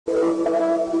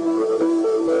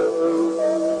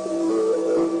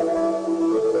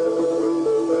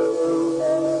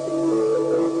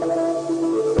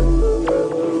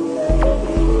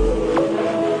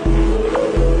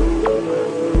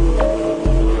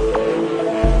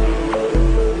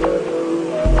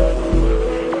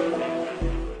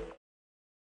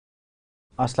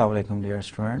Assalamu alaikum dear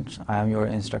students. I am your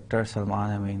instructor Salman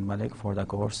Amin Malik for the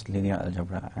course Linear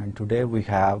Algebra, and today we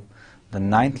have the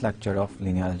 9th lecture of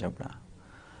Linear Algebra.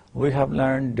 We have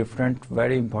learned different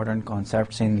very important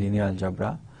concepts in Linear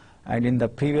Algebra, and in the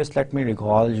previous, let me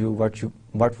recall you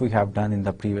what we have done in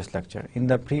the previous lecture. In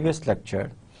the previous lecture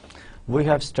we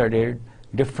have studied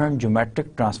different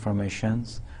geometric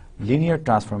transformations, linear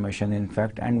transformation in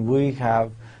fact, and we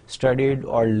have studied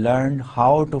or learned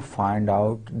how to find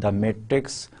out the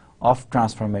matrix of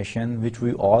transformation, which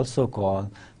we also call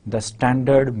the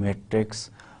standard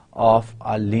matrix of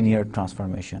a linear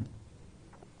transformation.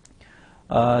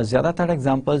 ज़्यादातर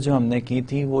examples जो हमने की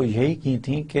थी वो यही की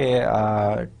थी कि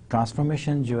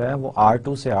ट्रांसफॉर्मेशन जो है वो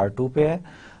R2 से R2 पे है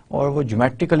और वो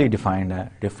ज्योमेट्रिकली डिफाइंड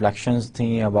है. रिफ्लेक्शंस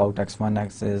थी about x1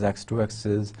 axis, x2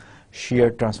 axis, share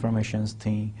transformations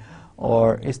थी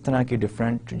और इस तरह की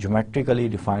डिफरेंट ज्योमेट्रिकली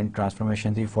डिफाइंड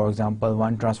ट्रांसफॉर्मेशन थी. फॉर एग्जांपल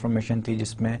वन ट्रांसफॉर्मेशन थी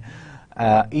जिसमें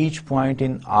each point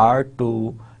in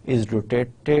R2 is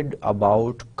rotated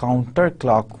about counter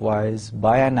clockwise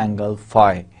bye an angle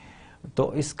phi.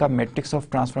 तो इसका मैट्रिक्स ऑफ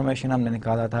ट्रांसफॉर्मेशन हमने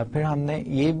निकाला था. फिर हमने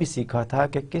ये भी सीखा था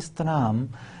कि किस तरह हम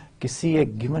किसी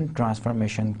एक गिवन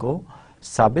ट्रांसफॉर्मेशन को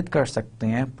साबित कर सकते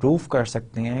हैं, प्रूफ कर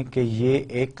सकते हैं कि ये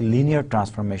एक लीनियर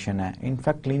ट्रांसफॉर्मेशन है.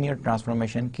 इनफैक्ट लीनियर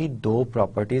ट्रांसफॉर्मेशन की दो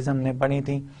प्रॉपर्टीज हमने पढ़ी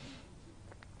थी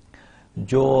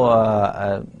जो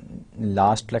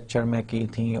लास्ट लेक्चर में की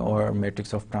थी और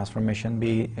मैट्रिक्स ऑफ ट्रांसफॉर्मेशन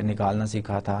भी निकालना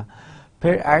सीखा था.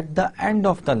 फिर at the end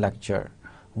of the lecture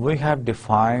we have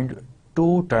defined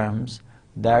two terms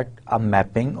that a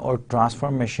mapping or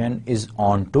transformation is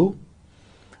onto,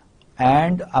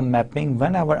 and a mapping,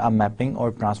 whenever a mapping or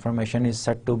transformation is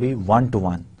said to be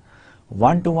one-to-one.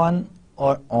 One-to-one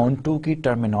और onto की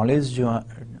terminologies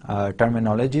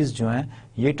जो हैं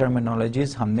ये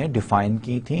terminologies हमने define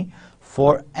की थी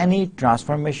for any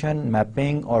transformation,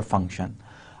 mapping और function.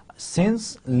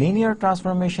 Since linear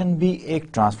transformation भी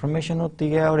एक transformation होती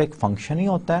है और एक function ही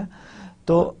होता है,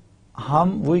 तो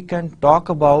we can talk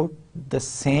about the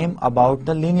same about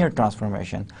the linear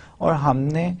transformation. और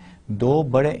हमने दो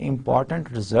बड़े important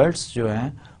results जो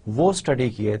हैं वो study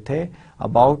किए थे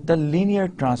about the linear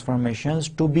transformations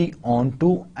to be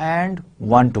onto and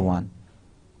one-to-one.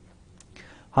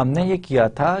 हमने ये किया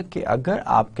था कि अगर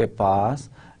आपके पास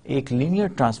एक linear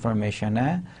transformation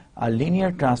है, a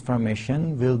linear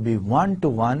transformation will be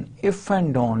one-to-one if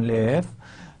and only if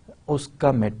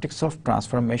उसका मैट्रिक्स ऑफ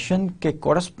ट्रांसफॉर्मेशन के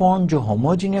कोरस्पॉन्ड जो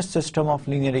homogeneous system of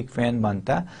linear equation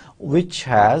बनता है which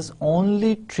has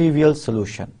only trivial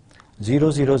solution,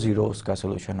 0 0 0 उसका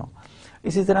सॉल्यूशन हो.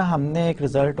 इसी तरह हमने एक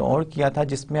रिजल्ट और किया था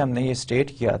जिसमें हमने ये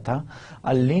स्टेट किया था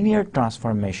a linear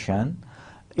transformation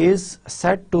is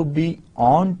said to be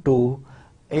on to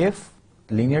if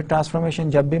linear transformation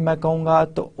जब भी मैं कहूंगा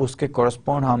तो उसके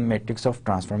कोरस्पॉन्ड हम मैट्रिक्स ऑफ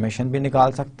ट्रांसफॉर्मेशन भी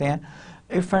निकाल सकते हैं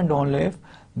if and only if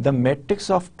the matrix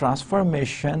of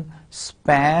transformation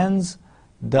spans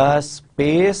the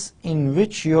space in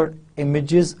which your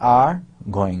images are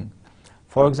going.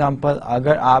 For example,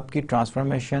 अगर आपकी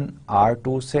ट्रांसफॉर्मेशन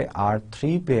R2 से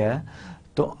R3 पे है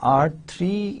तो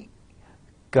R3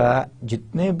 का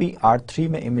जितने भी R3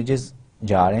 में इमेजेस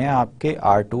जा रहे हैं आपके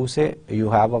R2 से,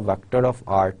 you have a vector of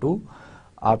R2,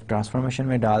 आप ट्रांसफॉर्मेशन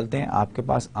में डालते हैं आपके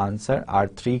पास आंसर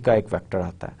R3 का एक वेक्टर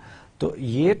आता है. तो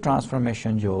ये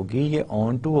ट्रांसफॉर्मेशन जो होगी ये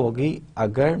ऑन टू होगी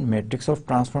अगर मैट्रिक्स ऑफ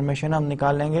ट्रांसफॉर्मेशन हम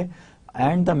निकालेंगे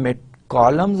and the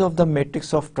columns of the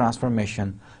matrix of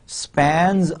transformation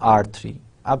spans R3.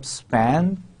 अब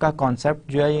स्पैन का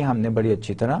कॉन्सेप्ट जो है ये हमने बड़ी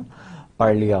अच्छी तरह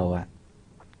पढ़ लिया हुआ है.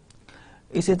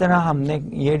 इसी तरह हमने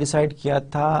ये डिसाइड किया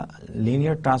था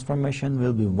linear transformation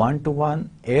will be one-to-one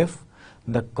if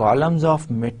the columns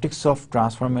of matrix of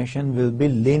transformation will be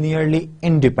linearly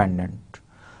independent.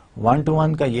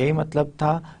 1-to-1 का यही मतलब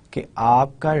था कि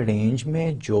आपका रेंज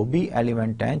में जो भी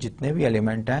एलिमेंट हैं, जितने भी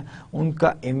एलिमेंट हैं,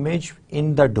 उनका इमेज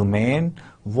इन द डोमेन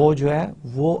वो जो है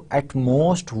वो at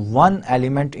most one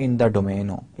element in the domain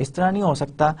हो. इस तरह नहीं हो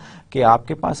सकता कि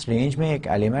आपके पास रेंज में एक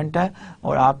एलिमेंट है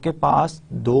और आपके पास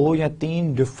 2 या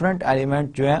 3 डिफरेंट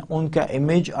एलिमेंट जो है उनका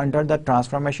image under the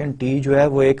transformation T जो है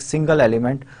वो एक सिंगल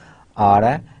एलिमेंट आ रहा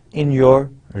है इन योर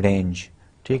रेंज.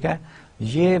 ठीक है,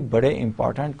 ये बड़े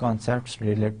important concepts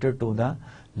related to the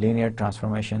linear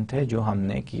transformation थे जो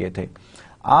हमने किए थे.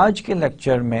 आज के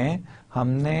लेक्चर में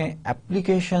हमने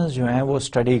एप्लीकेशंस जो हैं वो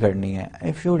स्टडी करनी है.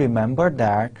 If you remember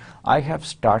that I have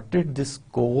started this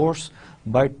course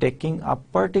by taking a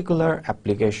particular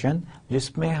application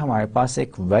जिसमें हमारे पास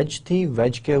एक वेज थी,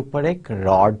 वेज के ऊपर एक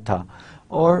रॉड था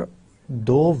और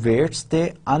 2 वेट्स थे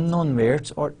अननोन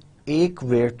वेट्स और एक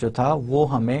वेट जो था वो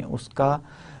हमें उसका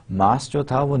मास जो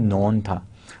था वो नोन था.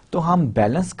 तो हम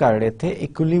बैलेंस कर रहे थे,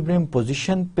 इक्विलिब्रियम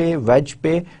पोजीशन पे वेज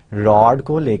पे रॉड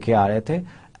को लेके आ रहे थे,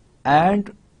 एंड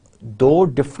दो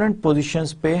डिफरेंट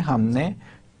पोजीशंस पे हमने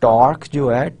टॉर्क जो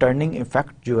है, टर्निंग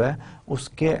इफेक्ट जो है,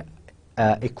 उसके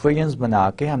इक्वेशंस बना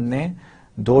के हमने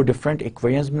दो डिफरेंट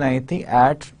इक्वेशंस बनाई थी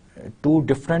eight to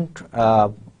different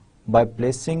by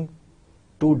placing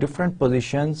to different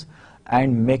positions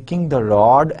and making the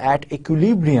rod at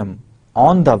equilibrium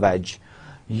on the ways.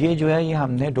 ये जो है, ये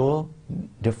हमने दो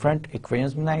डिफरेंट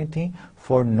इक्वेशंस बनाई थी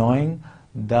for knowing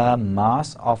the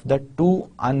mass of the two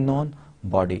unknown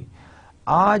body.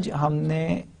 आज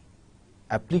हमने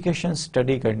एप्लीकेशन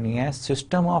स्टडी करनी है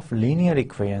सिस्टम ऑफ लीनियर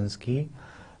इक्वेशंस की,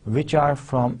 which are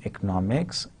from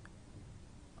economics,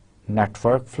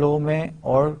 network flow में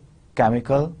और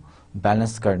केमिकल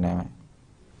बैलेंस करने में।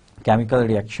 केमिकल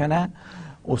रिएक्शन है,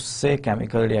 उससे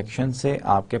केमिकल रिएक्शन से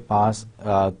आपके पास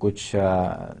कुछ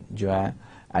जो है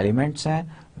एलिमेंट्स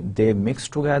हैं, दे mix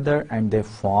together and they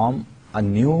form a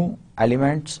new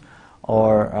elements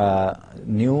और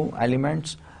new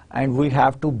elements, and we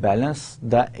have to balance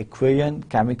the equation,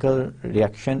 chemical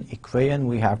reaction equation,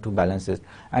 we have to balance it,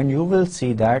 and you will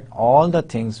see that all the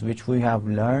things which we have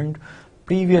learned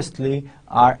previously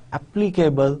are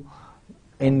applicable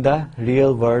in the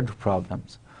real world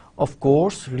problems. Of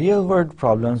course real world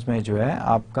problems में जो है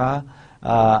आपका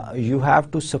you have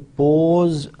to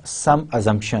suppose some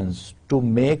assumptions to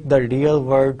make the real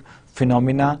world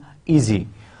phenomena easy.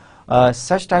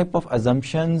 Such type of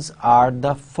assumptions are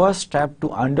the first step to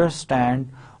understand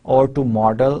or to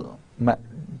model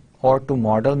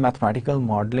mathematical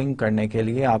modeling करने के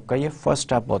लिए आपका ये first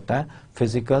step होता है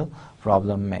physical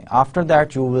problem में. After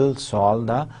that you will solve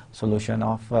the solution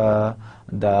of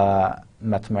the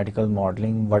mathematical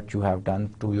modeling what you have done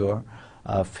to your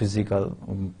physical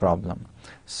problem.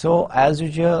 So as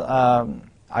usual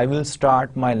I will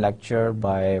start my lecture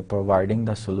by providing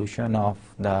the solution of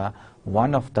the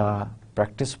one of the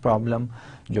practice problem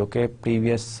जो कि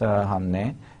previous हमने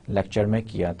lecture में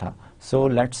किया था. So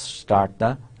let's start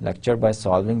the lecture by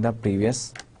solving the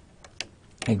previous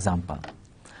example.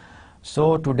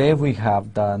 So today we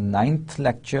have the 9th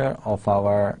lecture of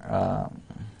our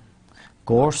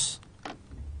course.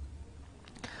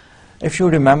 If you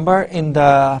remember in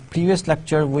the previous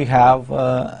lecture we have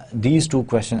these two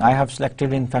questions. I have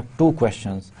selected in fact two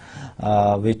questions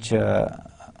which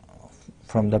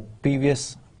from the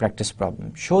previous practice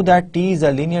problem. Show that T is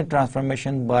a linear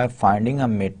transformation by finding a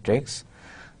matrix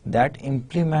that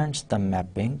implements the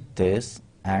mapping this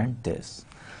and this.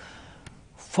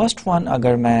 First one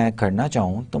अगर मैं करना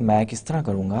चाहूँ तो मैं किस तरह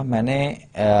करूँगा? मैंने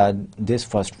this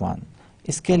first one,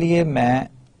 इसके लिए मैं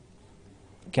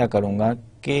क्या करूँगा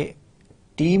कि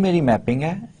T मेरी मैपिंग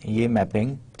है, ये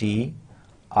मैपिंग T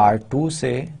R2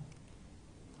 से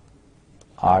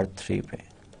R3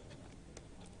 पे।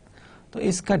 तो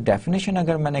इसका डेफिनेशन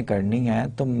अगर मैंने करनी है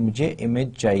तो मुझे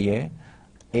इमेज चाहिए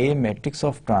ए मैट्रिक्स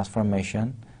ऑफ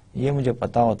ट्रांसफॉर्मेशन। ये मुझे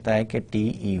पता होता है कि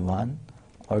TE1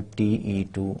 और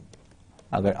TE2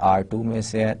 अगर R2 में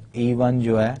से है, E1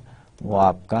 जो है वो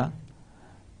आपका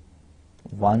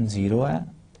 1 0 है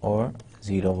और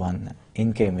 0 1 है,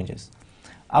 इनके इमेजेस।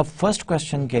 अब फर्स्ट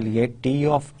क्वेश्चन के लिए T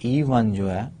ऑफ E1 जो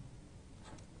है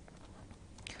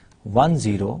 1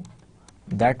 0,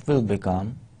 that will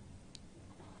become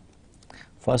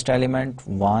first element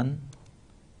 1,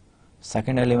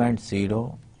 second element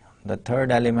 0, the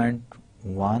third element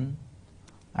 1,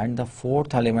 and the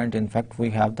fourth element, in fact we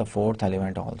have the fourth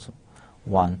element also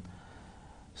 1.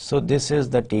 So this is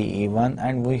the TE1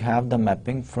 and we have the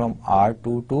mapping from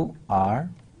R2 to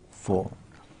R4,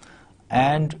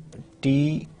 and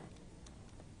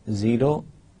T0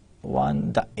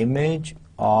 1, the image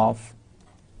of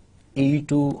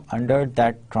E2 under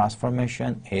that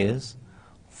transformation is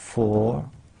 4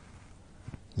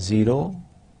 0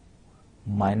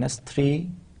 minus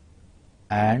 3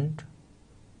 and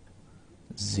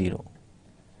 0.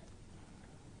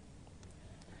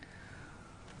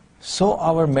 So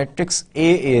our matrix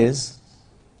A is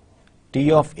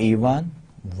T of E1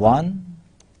 1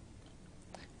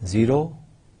 0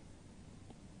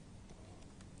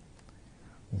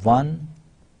 1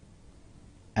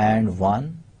 and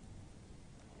 1,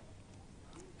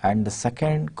 and the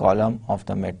second column of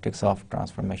the matrix of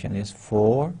transformation is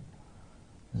 4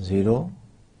 0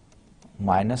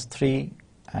 minus 3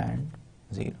 and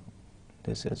 0.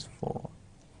 This is 4.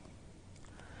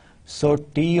 So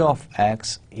T of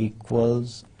x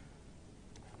equals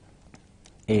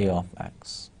A of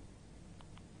x.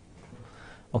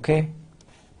 Okay.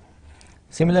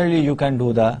 Similarly you can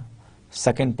do the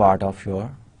second part of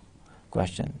your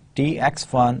question. T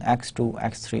x1 x2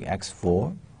 x3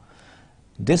 x4.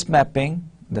 This mapping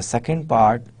The second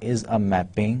part is a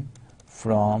mapping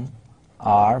from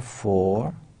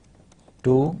R4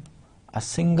 to a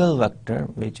single vector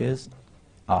which is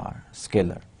R,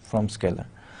 scalar, from scalar.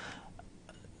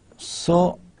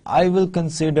 So I will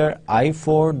consider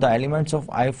I4, the elements of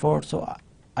I4. So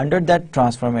under that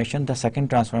transformation, the second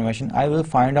transformation, I will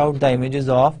find out the images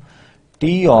of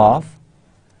T of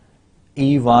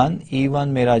E1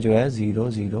 मेरा जो है 0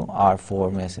 0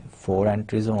 R4 में से 4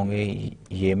 entries होंगे,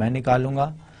 ये मैं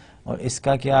निकालूंगा, और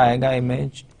इसका क्या आएगा,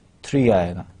 इमेज 3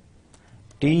 आएगा.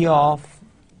 T of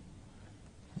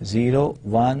 0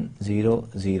 1 0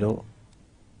 0,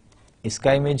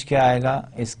 इसका इमेज क्या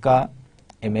आएगा, इसका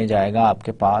इमेज आएगा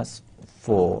आपके पास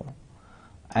 4.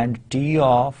 एंड T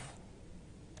of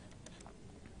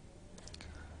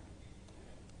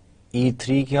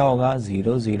E3 क्या होगा,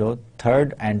 0 0,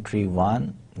 थर्ड एंट्री 1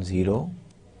 0,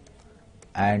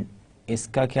 एंड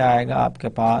इसका क्या आएगा आपके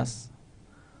पास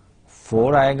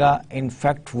 4 आएगा. In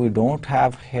fact we don't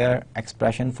have here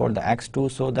expression for the x2,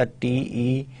 so the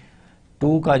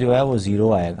TE2 का जो है वो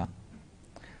 0 आएगा.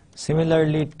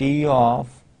 सिमिलरली T ऑफ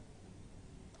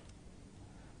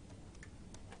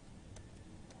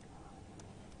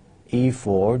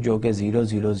E4 जो कि 0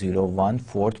 0 0 1,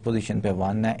 फोर्थ पोजीशन पे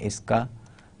 1 है, इसका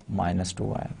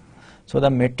 -2 आएगा. So the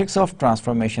matrix of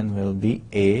transformation will be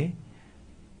A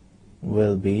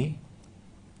will be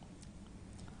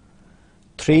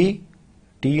 3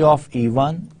 T of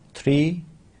E1, 3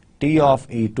 T of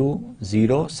E2,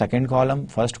 0, second column,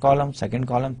 first column, second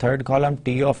column, third column,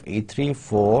 T of E3,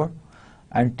 4,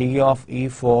 and T of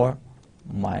E4,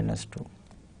 -2.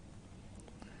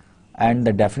 And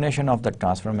the definition of the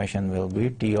transformation will be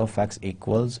T of x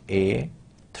equals A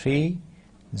 3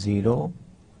 0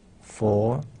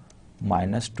 4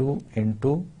 -2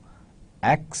 into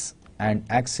x, and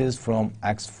x is from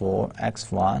x4,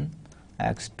 x1,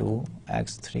 x2,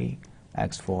 x3,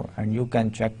 x4, and you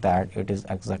can check that it is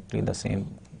exactly the same.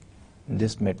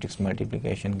 This matrix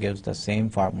multiplication gives the same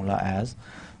formula as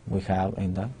we have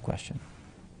in the question.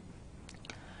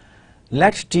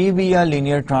 Let T be a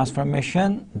linear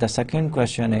transformation. The second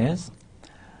question is,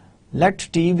 let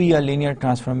T be a linear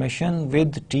transformation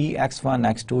with T x1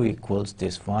 x2 equals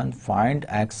this one. Find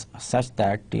x such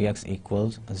that Tx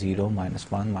equals 0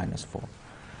 -1 -4.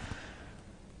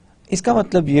 इसका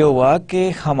मतलब ये हुआ कि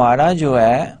हमारा जो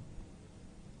है,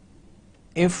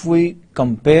 if we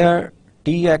compare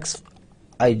Tx,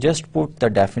 I just put the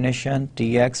definition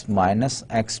Tx minus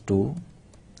x2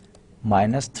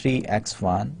 minus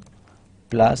 3x1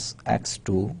 plus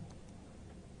x2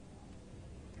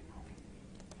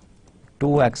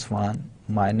 2x1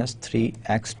 minus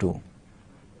 3x2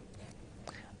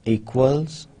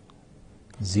 equals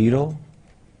 0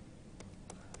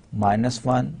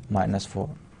 -1 -4.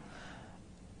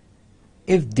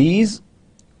 If these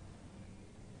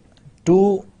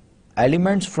two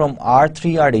elements from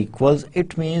R3 are equals,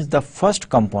 it means the first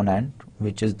component,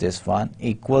 which is this one,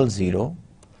 equals 0,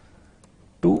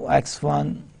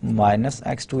 2x1 minus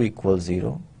x2 equals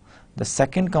 0, the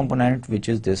second component, which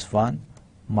is this one,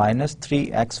 minus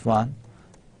 3x1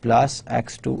 plus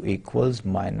x2 equals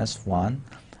 -1,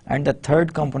 and the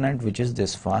third component, which is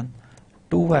this one,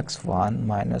 2x1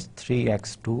 minus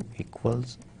 3x2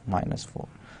 equals -4.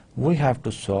 We have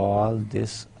to solve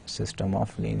this system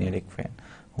of linear equation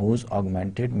whose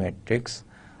augmented matrix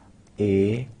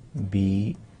A,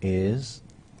 B is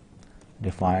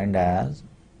defined as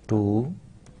 2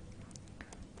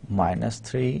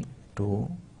 -3 2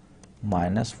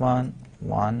 -1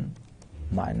 1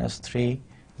 -3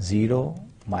 0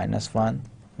 -1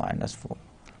 -4.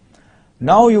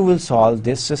 Now you will solve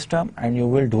this system and you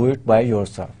will do it by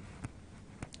yourself.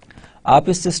 आप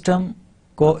इस system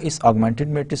को, इस augmented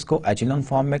matrix को echelon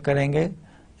form में करेंगे.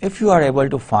 If you are able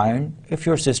to find, if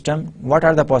your system, what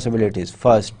are the possibilities?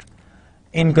 First,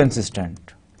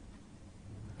 inconsistent.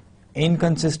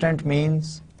 Inconsistent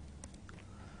means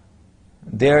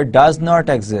there does not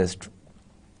exist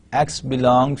x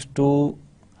belongs to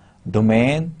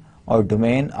domain or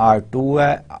domain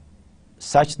R2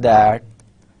 such that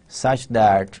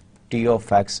T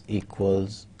of x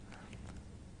equals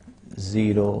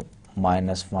 0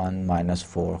 -1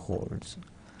 -4 holds.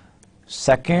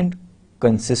 Second,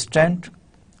 consistent.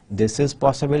 This is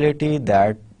possibility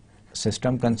that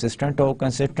system consistent हो.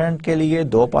 Consistent के लिए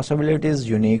दो possibilities,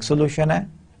 unique solution है,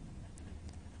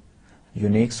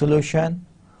 unique solution,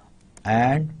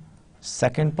 and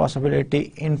second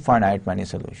possibility, infinite many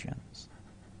solutions.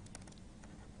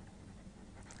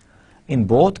 In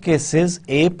both cases,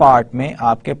 A part में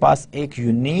आपके पास एक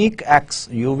unique x,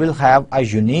 you will have a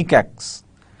unique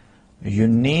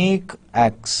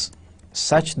x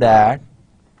such that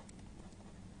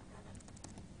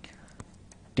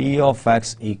T of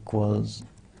x equals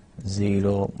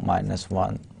 0,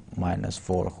 -1,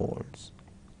 -4 holds.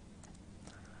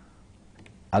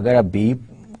 अगर अब B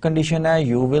condition है,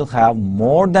 you will have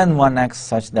more than 1x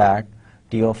such that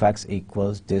T of x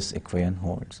equals this equation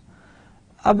holds.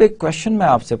 अब एक question मैं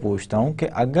आपसे पूछता हूं कि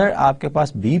अगर आपके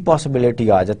पास B पॉसिबिलिटी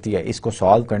आ जाती है इसको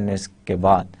सॉल्व करने के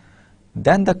बाद,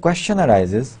 then the question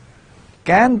arises,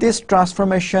 can this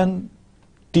transformation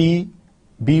T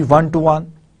be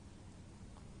 1-to-1?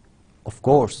 Of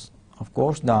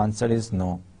course the answer is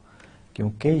no,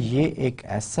 क्योंकि ये एक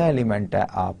ऐसा एलिमेंट है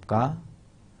आपका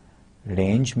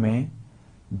रेंज में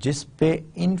जिस पे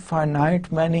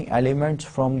infinite many elements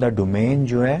from the domain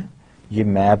जो है ये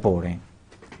मैप हो रहे हैं,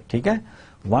 ठीक है।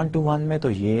 1-to-1 में तो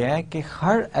ये है कि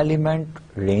हर एलिमेंट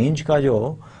रेंज का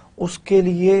जो उसके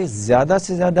लिए ज्यादा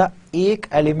से ज्यादा एक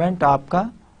एलिमेंट आपका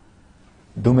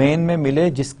डोमेन में मिले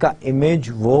जिसका इमेज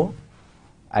वो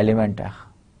एलिमेंट है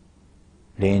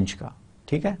रेंज का,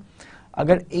 ठीक है।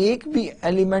 अगर एक भी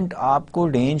एलिमेंट आपको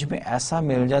रेंज में ऐसा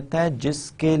मिल जाता है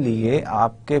जिसके लिए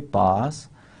आपके पास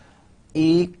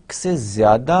एक से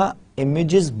ज्यादा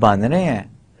इमेजेस बन रहे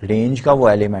हैं रेंज का वो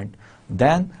element,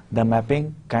 then the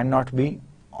mapping can not be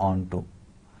on to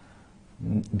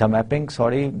the mapping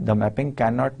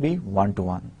can not be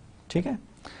 1-to-1, ठीक है।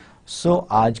 सो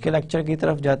आज के लेक्चर की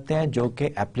तरफ जाते हैं जो कि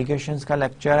एप्लीकेशंस का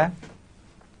लेक्चर है।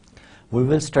 We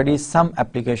will study some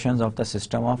applications of the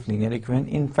system of linear equation.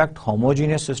 In fact,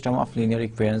 homogeneous system of linear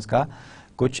equations का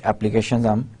कुछ applications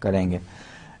हम करेंगे।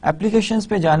 Applications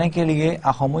पे जाने के लिए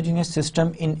a homogeneous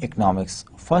system in economics.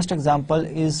 First example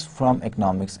is from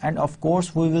economics, and of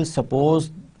course we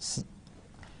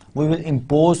will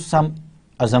impose some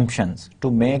assumptions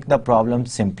to make the problem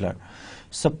simpler.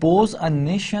 Suppose a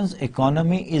nation's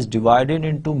economy is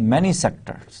divided into many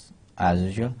sectors, as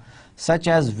usual, such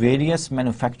as various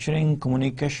manufacturing,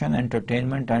 communication,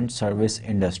 entertainment and service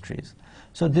industries.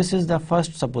 So this is the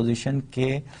first supposition कि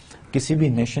किसी भी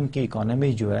nation की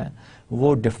economy जो है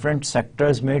वो different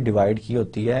sectors में divide की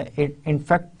होती है। In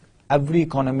fact, every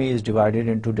economy is divided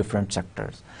into different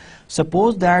sectors.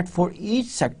 Suppose that for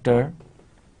each sector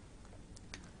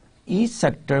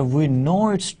we know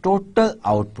its total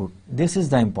output. This is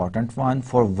the important one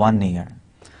for 1 year.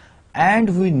 And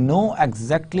we know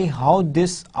exactly how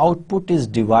this output is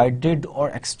divided or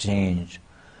exchanged.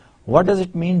 What does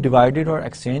it mean, divided or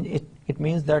exchanged? It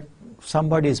means that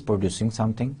somebody is producing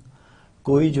something.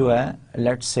 कोई जो है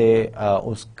let's say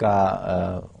उसका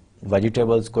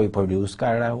vegetables कोई produce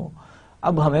कर रहा है वो,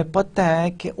 अब हमें पता है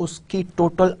कि उसकी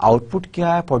total output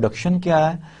क्या है, production क्या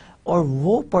है, और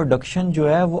वो प्रोडक्शन जो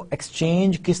है वो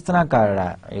एक्सचेंज किस तरह कर रहा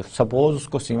है। सपोज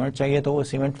उसको सीमेंट चाहिए तो वो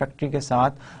सीमेंट फैक्ट्री के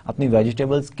साथ अपनी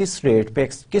वेजिटेबल्स किस रेट पे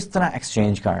किस तरह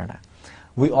एक्सचेंज कर रहा है।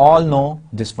 We all know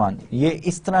this one. ये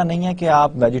इस तरह नहीं है कि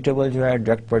आप वेजिटेबल जो है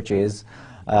डायरेक्ट परचेज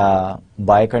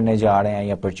बाय करने जा रहे हैं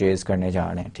या परचेज करने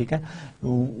जा रहे हैं, ठीक है।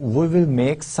 We will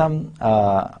make some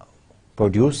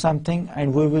produce something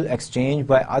and we will exchange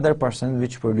by other person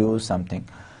which produce something,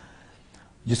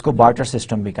 जिसको बार्टर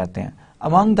सिस्टम भी कहते हैं।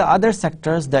 Among the other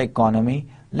sectors, the economy,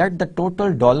 let the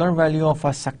total dollar value of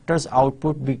a sector's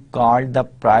output be called the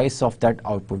price of that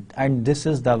output. And this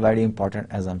is the very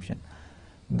important assumption.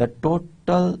 The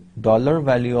total dollar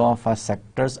value of a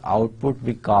sector's output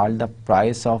be called the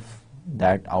price of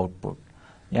that output.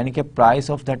 यानी कि price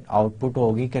of that output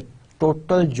होगी कि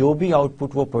total जो भी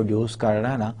output वो produce कर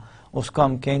रहा है ना, उसको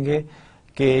हम कहेंगे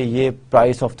कि ये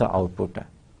price of the output है।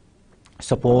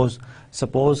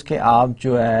 सपोज कि आप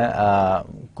जो है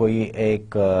कोई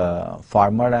एक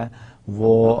फार्मर है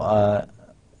वो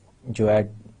जो है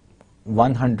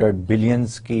 100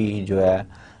 बिलियंस की जो है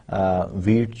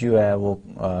वीट जो है वो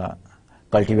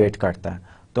कल्टीवेट करता है,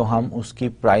 तो हम उसकी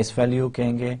प्राइस वैल्यू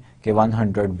कहेंगे कि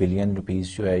 100 बिलियन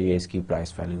रुपीस जो है ये इसकी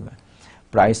प्राइस वैल्यू है।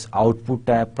 प्राइस आउटपुट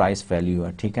है, प्राइस वैल्यू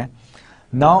है, ठीक है।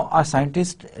 Now a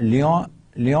scientist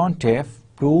लियोनटेफ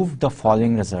prove the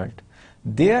following result.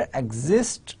 There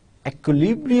exist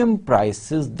equilibrium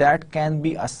prices that can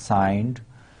be assigned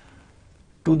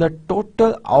to the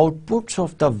total outputs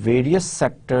of the various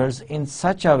sectors in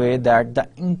such a way that the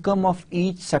income of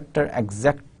each sector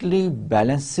exactly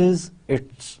balances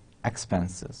its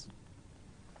expenses.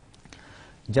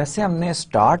 जैसे हमने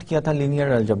start किया था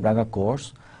linear algebra का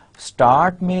course,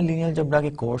 start में linear algebra के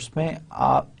course में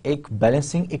एक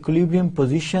balancing equilibrium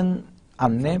position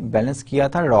हमने बैलेंस किया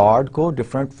था, रॉड को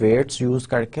डिफरेंट वेट्स यूज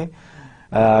करके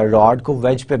रॉड को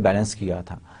वेज पे बैलेंस किया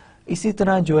था। इसी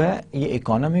तरह जो है ये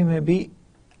इकोनॉमी में भी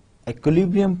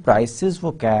इक्विलिब्रियम प्राइसेस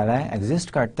वो कह रहा है एग्जिस्ट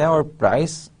करता है, और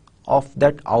प्राइस ऑफ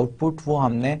दैट आउटपुट वो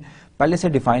हमने पहले से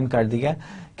डिफाइन कर दिया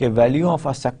कि value of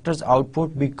a sectors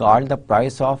output be called the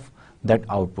price of that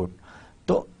output.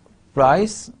 तो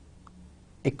price,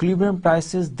 equilibrium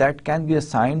prices that can be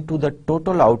assigned to the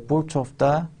total outputs of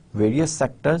the various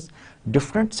sectors.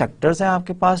 Different sectors हैं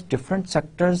आपके पास, डिफरेंट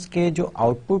सेक्टर्स के जो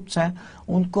outputs हैं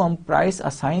उनको हम price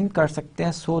assign कर सकते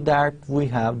हैं so that we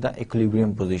have the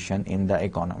equilibrium position in the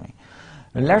economy.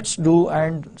 Let's do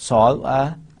and solve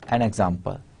an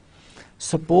example.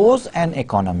 Suppose an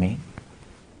economy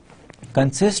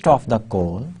consist of the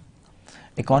coal.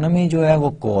 Economy जो है वो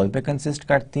कोल पे कंसिस्ट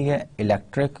करती है,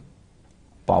 इलेक्ट्रिक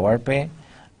पावर पे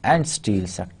and steel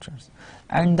sectors,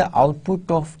 and the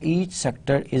output of each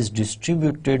sector is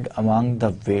distributed among the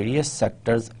various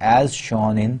sectors as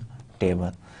shown in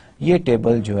table. ये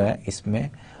table जो है इसमें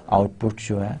आउटपुट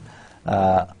जो है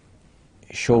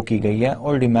शो की गई है.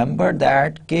 और रिमेंबर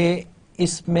दैट के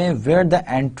इसमें where the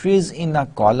entries in a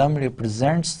column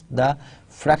represents the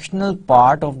fractional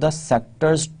part of the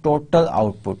sectors total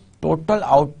output. Total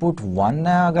output 1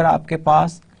 है अगर आपके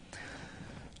पास,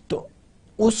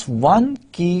 उस 1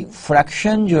 की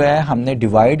फ्रैक्शन जो है हमने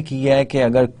डिवाइड की है कि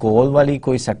अगर कोल वाली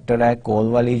कोई सेक्टर है, कोल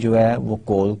वाली जो है वो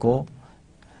कोल को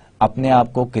अपने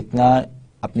आप को कितना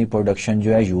अपनी प्रोडक्शन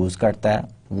जो है यूज करता है,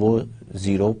 वो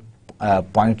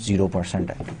 0.0%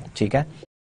 है. ठीक है.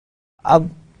 अब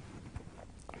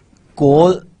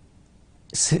कोल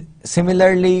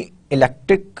सिमिलरली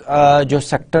इलेक्ट्रिक जो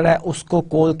सेक्टर है उसको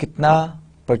कोल कितना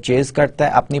परचेज करता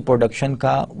है अपनी प्रोडक्शन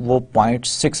का, वो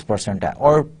 0.6% है.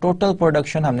 और टोटल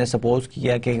प्रोडक्शन हमने सपोज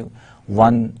किया कि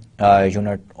 1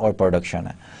 यूनिट और प्रोडक्शन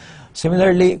है.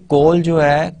 सिमिलरली कोल जो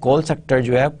है, कोल सेक्टर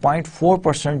जो है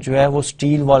 0.4% जो है वो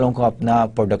स्टील वालों को अपना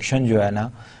प्रोडक्शन जो है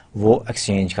ना वो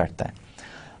एक्सचेंज करता है.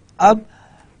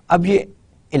 अब ये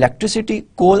इलेक्ट्रिसिटी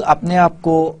कोल अपने आप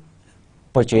को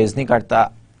परचेज नहीं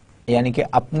करता, यानी कि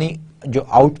अपनी जो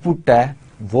आउटपुट है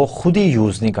वो खुद ही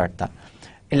यूज नहीं करता.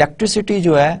 इलेक्ट्रिसिटी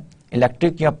जो है,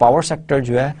 इलेक्ट्रिक या पावर सेक्टर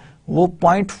जो है वो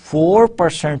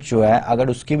 0.4% जो है, अगर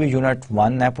उसकी भी यूनिट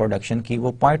 1 है प्रोडक्शन की,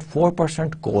 वो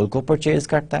 0.4% कोल को परचेज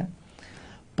करता है.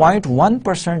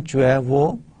 0.1% जो है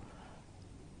वो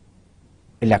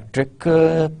इलेक्ट्रिक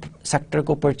सेक्टर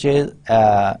को परचेज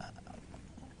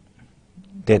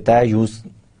देता है यूज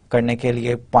करने के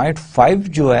लिए. 0.5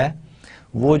 जो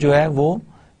है वो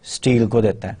स्टील को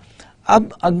देता है.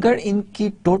 अब अगर इनकी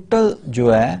टोटल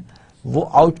जो है वो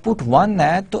आउटपुट 1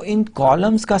 है तो इन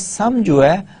कॉलम्स का सम जो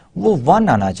है वो 1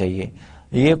 आना चाहिए.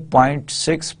 ये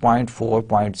 0.6, 0.4,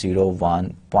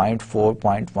 0.01, 0.4,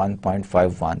 0.1,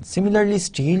 0.51. सिमिलरली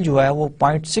स्टील जो है वो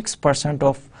 0.6%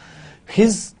 ऑफ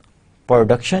हिज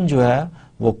प्रोडक्शन जो है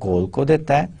वो कोल को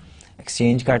देता है,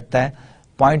 एक्सचेंज करता है.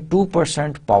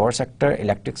 0.2% पावर सेक्टर,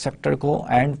 इलेक्ट्रिक सेक्टर को,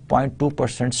 एंड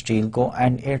 0.2% स्टील को,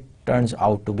 and it turns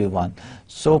out to be 1.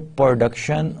 So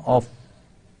production of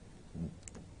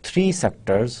 3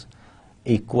 sectors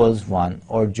equals 1,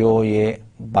 और जो ये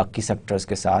बाकी सेक्टर्स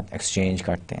के साथ एक्सचेंज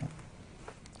करते हैं.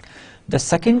 The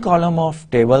second column of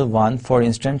table 1 for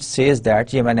instance says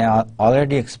that, ये मैंने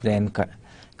ऑलरेडी एक्सप्लेन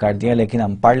कर दिया लेकिन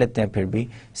हम पढ़ लेते हैं फिर भी.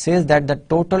 Says that the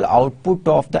total output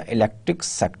of the electric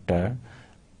sector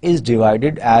is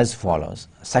divided as follows.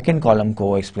 Second column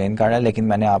को एक्सप्लेन कर रहा है लेकिन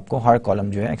मैंने आपको हर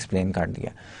कॉलम जो है एक्सप्लेन कर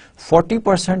दिया.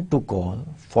 40% टू कोल,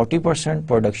 40%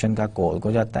 प्रोडक्शन का कोल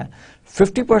को जाता है.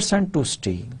 50% to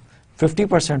steal,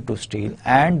 50% to steal,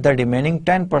 and the remaining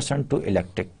 10% to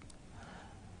electric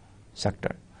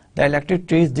sector. The electric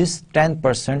treats this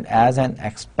 10% as an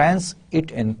expense it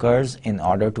incurs in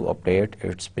order to operate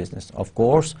its business. Of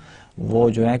course, वो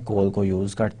जो है कोल को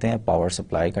यूज करते हैं पावर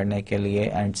सप्लाई करने के लिए,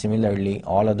 and similarly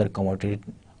all other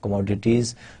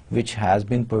commodities which has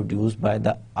been produced by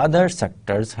the other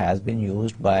sectors has been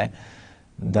used by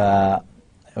the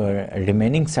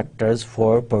remaining sectors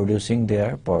for producing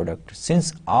their product.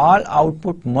 Since all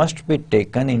output must be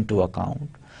taken into account,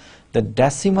 the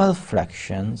decimal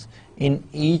fractions in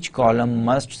each column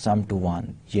must sum to 1.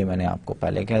 ये मैंने आपको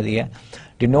पहले कह दिया.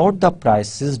 Denote the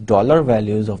prices dollar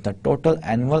values of the total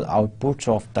annual outputs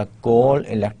of the coal,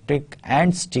 electric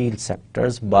and steel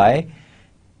sectors by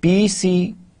PC.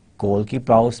 कोल की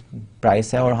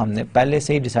price है और हमने पहले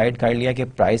से ही डिसाइड कर लिया कि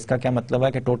प्राइस का क्या मतलब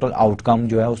है कि टोटल आउटकम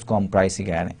जो है उसको हम प्राइस ही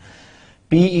कह रहे हैं.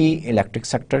 पीई इलेक्ट्रिक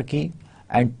सेक्टर की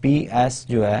एंड पीएस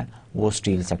जो है वो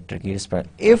स्टील सेक्टर की.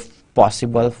 If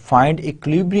possible, find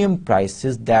equilibrium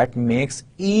prices that makes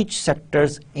each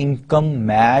sector's income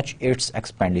match its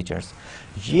expenditures.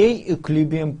 ये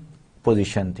equilibrium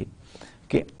position थी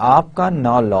कि आपका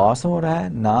ना लॉस हो रहा है,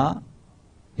 ना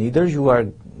neither you are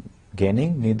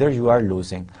gaining, neither you are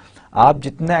losing. आप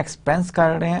जितना एक्सपेंस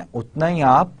कर रहे हैं उतना ही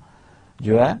आप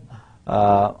जो है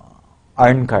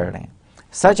अर्न कर रहे हैं.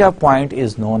 Such a point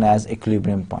is known as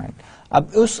equilibrium point.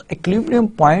 अब उस इक्विलिब्रियम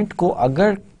पॉइंट को,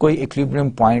 अगर कोई इक्विलिब्रियम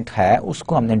पॉइंट है,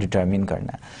 उसको हमने डिटरमिन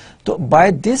करना है. तो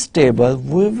by this table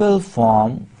we will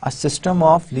form a system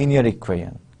of linear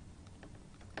equation.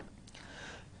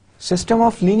 System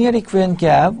of linear equation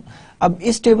क्या है? अब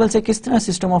इस टेबल से किस तरह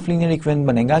सिस्टम ऑफ लीनियर इक्वेशन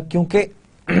बनेगा, क्योंकि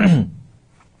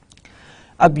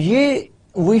अब ये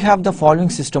we have the following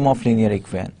system of linear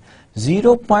equation.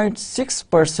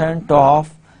 0.6%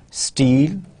 of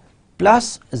steel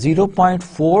plus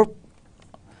 0.4,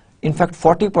 in fact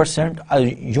 40%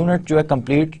 unit जो है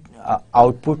कंप्लीट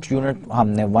आउटपुट यूनिट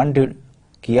हमने 1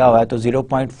 किया हुआ है, तो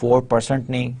 0.4%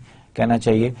 नहीं कहना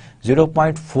चाहिए.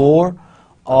 0.4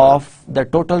 of the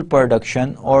total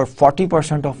production or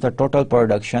 40% of the total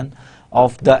production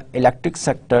of the electric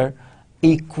sector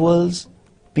equals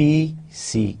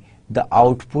PC, the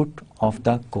output of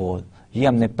the coal. ये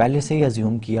हमने पहले से ही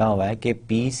अज्यूम किया हुआ है कि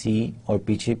PC, और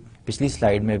पिछली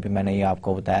स्लाइड में भी मैंने ये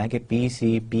आपको बताया कि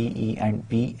PC, PE and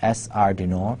PS are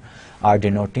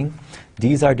denoting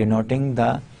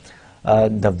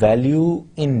the value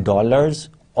in dollars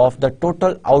of the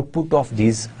total output of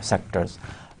these sectors.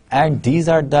 And these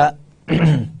are the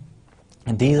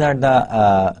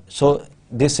so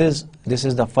this is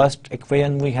the first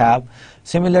equation we have.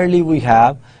 Similarly, we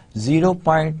have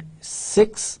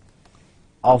 0.6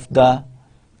 of the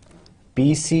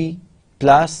PC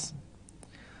plus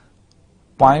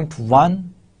 0.1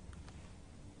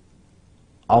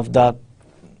 of the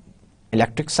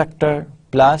electric sector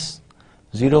plus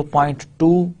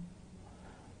 0.2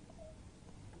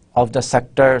 of the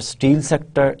sector, steel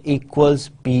sector, equals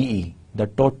PE, the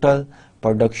total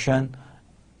production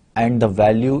and the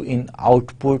value in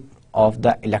output of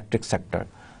the electric sector,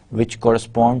 which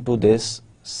correspond to this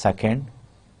second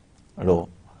row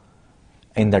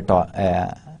in the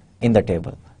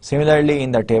table. Similarly,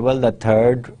 in the table, the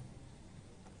third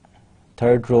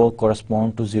row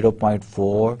correspond to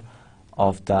 0.4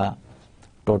 of the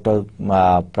total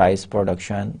price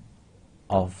production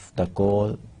of the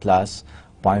coal plus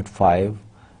 0.5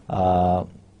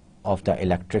 of the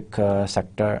electric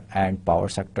sector and power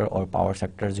sector, or power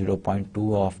sector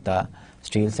 0.2 of the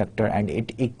steel sector, and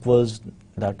it equals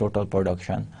the total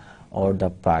production or the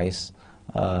price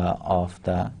of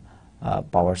the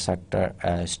power sector,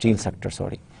 steel sector,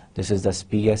 sorry. This is the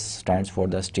PS stands for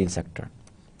the steel sector.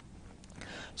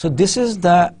 So this is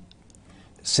the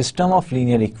system of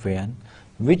linear equation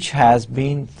which has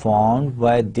been formed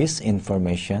by this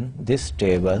information, this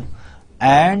table,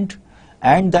 and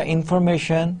the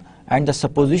information and the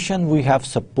supposition we have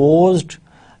supposed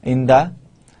in the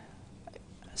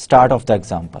start of the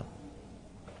example.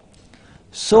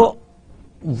 So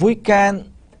we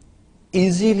can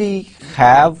easily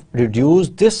have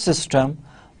reduced this system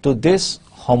to this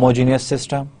homogeneous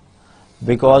system,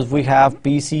 because we have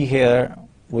PC here,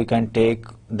 we can take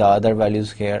the other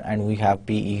values here, and we have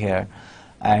PE here,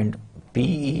 and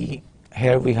PE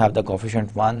here we have the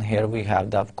coefficient 1, here we have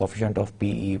the coefficient of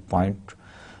PE 0.1,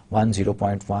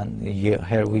 0.1,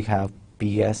 here we have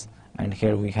PS, and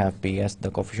here we have PS,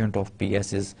 the coefficient of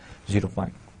PS is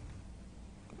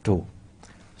 0.2.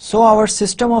 So our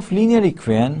system of linear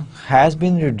equation has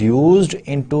been reduced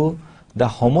into the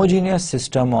homogeneous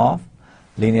system of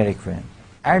linear equation,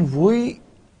 and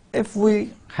if we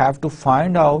have to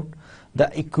find out the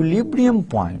equilibrium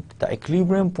point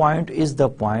is the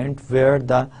point where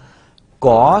the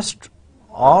cost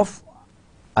of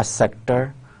a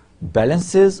sector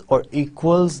balances or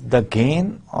equals the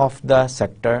gain of the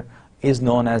sector is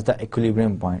known as the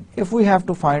equilibrium point. If we have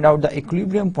to find out the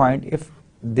equilibrium point, if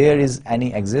there is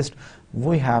any exist,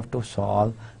 we have to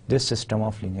solve this system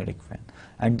of linear equation,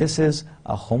 and this is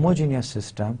a homogeneous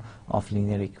system of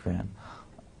linear equation,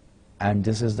 and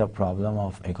this is the problem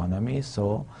of economy.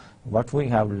 So what we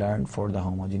have learned for the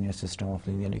homogeneous system of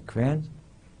linear equation,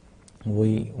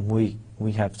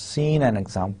 we have seen an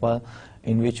example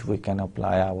in which we can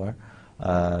apply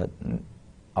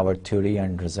our theory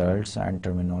and results and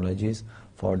terminologies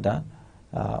for the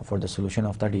solution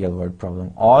of the real world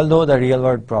problem. Although the real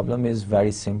world problem is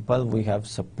very simple, we have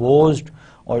supposed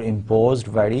or imposed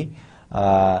very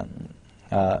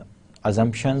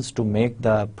assumptions to make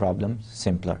the problem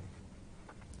simpler.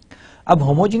 अब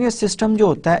homogeneous system जो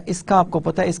होता है, इसका आपको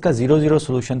पता है, इसका 0-0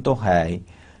 solution तो है ही.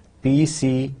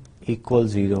 PC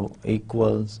equals 0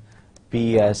 equals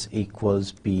PS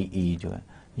equals PE जो है,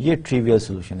 ये ट्रिवियल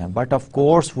सोल्यूशन है. But of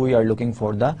course we are looking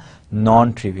for the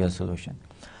non trivial solution.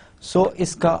 सो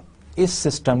इसका इस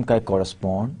सिस्टम का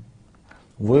correspond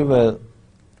we will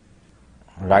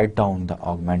write down the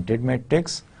augmented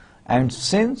matrix, and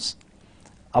since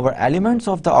our elements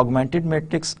of the augmented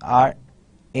matrix are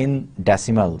in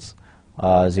decimals,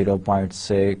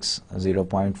 0.6,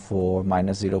 0.4,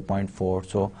 minus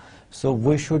 0.4. So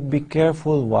we should be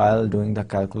careful while doing the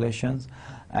calculations,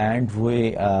 and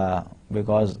we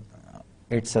because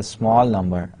it's a small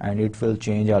number and it will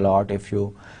change a lot if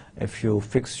you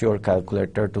fix your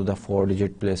calculator to the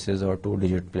 4-digit places or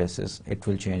 2-digit places. It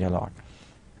will change a lot.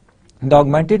 The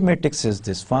augmented matrix is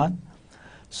this one.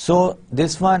 So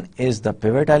this one is the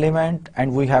pivot element,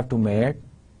 and we have to make,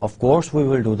 of course we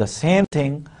will do the same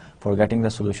thing for getting the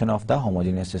solution of the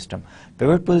homogeneous system.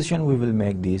 Pivot position, we will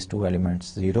make these two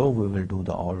elements 0, we will do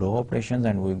the row operations,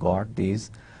 and we got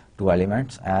these two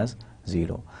elements as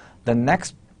 0. The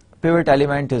next pivot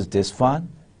element is this one,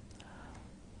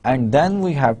 and then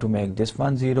we have to make this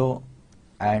one 0,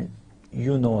 and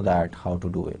you know that how to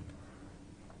do it.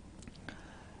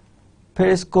 फिर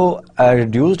इसको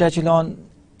reduced echelon,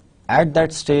 at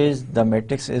that stage the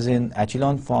matrix is in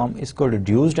echelon form, इसको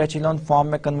reduced echelon form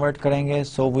में convert करेंगे,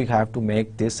 so we have to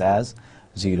make this as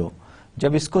 0.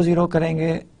 जब इसको 0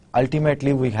 करेंगे,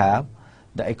 ultimately we have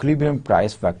the equilibrium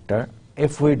price vector.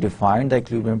 If we define the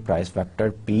equilibrium price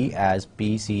vector P as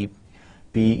PC,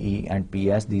 PE and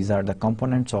PS, these are the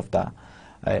components of the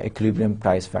equilibrium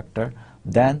price vector,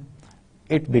 then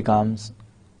it becomes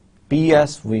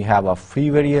PS, we have a free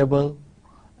variable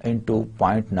into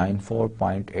 0.94,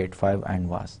 0.85 and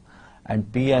was,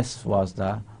 and PS was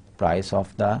the price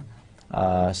of the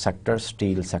sector,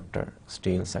 steel sector.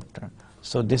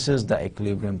 So this is the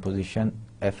equilibrium position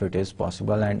if it is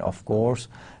possible, and of course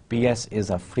PS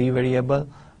is a free variable,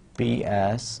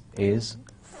 PS is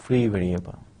free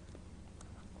variable.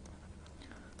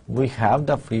 We have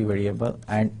the free variable,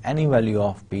 and any value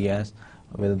of PS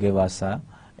will give us a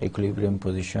equilibrium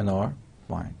position or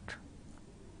point.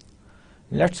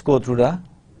 Let's go through the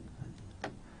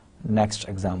next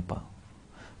example.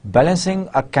 Balancing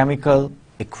a chemical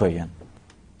equation.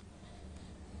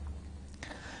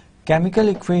 Chemical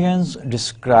equations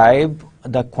describe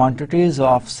the quantities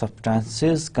of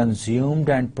substances consumed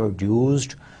and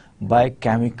produced by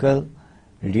chemical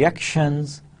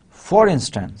reactions. For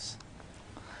instance,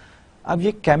 अब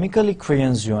ये chemical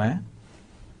equations जो हैं,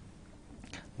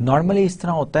 normally इस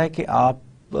तरह होता है कि आप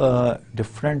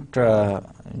different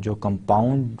जो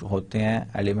compound होते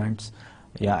हैं elements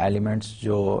या elements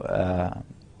जो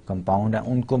compound हैं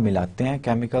उनको मिलाते हैं,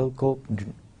 chemical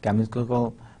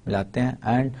को मिलाते हैं,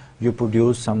 and you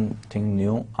produce something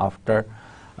new after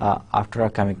a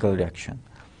chemical reaction.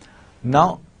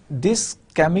 Now this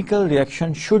chemical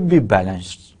reaction should be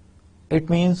balanced. It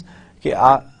means कि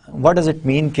what does it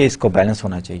mean कि इसको balance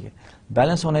होना चाहिए?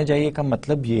 बैलेंस होने चाहिए का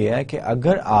मतलब ये है कि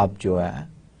अगर आप जो है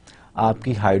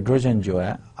आपकी हाइड्रोजन जो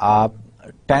है आप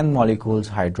 10 मॉलिक्यूल्स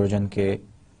हाइड्रोजन के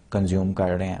कंज्यूम कर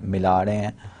रहे हैं, मिला रहे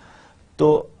हैं,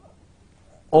 तो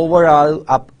ओवरऑल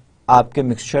आपके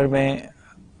मिक्सचर में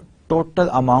total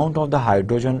amount of the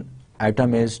hydrogen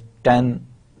atom is 10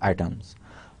 atoms.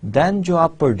 Then जो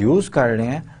आप प्रोड्यूस कर रहे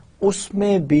हैं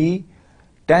उसमें भी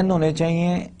 10 होने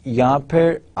चाहिए, या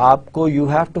फिर आपको you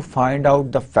have to find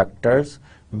out the factors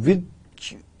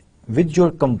with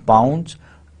your compounds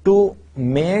to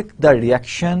make the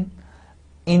reaction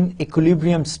in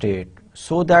equilibrium state,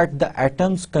 so that the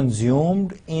atoms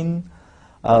consumed in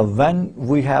when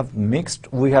we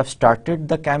have started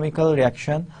the chemical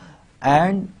reaction,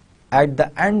 and at the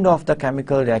end of the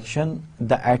chemical reaction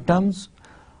the atoms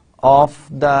of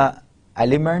the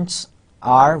elements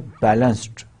are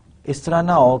balanced. इस तरह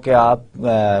ना हो कि आप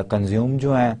consume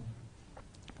जो हैं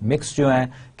mix जो हैं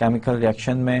केमिकल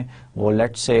रिएक्शन में वो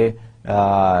लेट से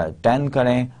 10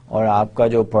 करें और आपका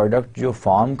जो प्रोडक्ट जो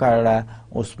फॉर्म कर रहा है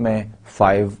उसमें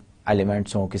 5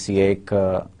 एलिमेंट्स हों किसी एक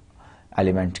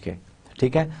एलिमेंट के,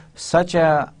 ठीक है.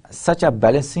 such a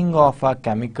balancing of a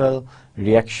chemical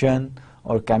reaction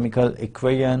or chemical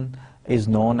equation is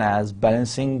known as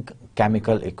balancing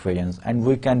chemical equations, and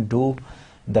we can do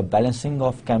the balancing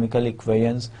of chemical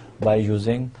equations by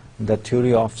using the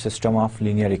theory of system of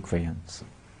linear equations.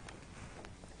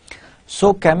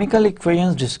 So chemical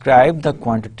equations describe the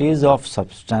quantities of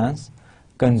substance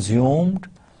consumed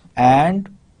and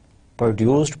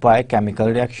produced by chemical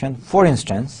reaction. For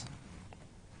instance,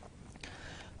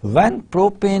 when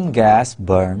propane gas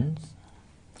burns,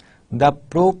 the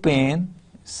propane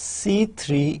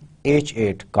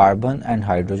C3H8 carbon and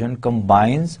hydrogen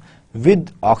combines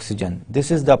with oxygen.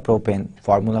 This is the propane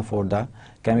formula for the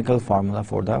chemical formula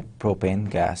for the propane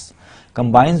gas.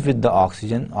 Combines with the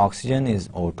oxygen, oxygen is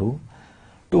O2,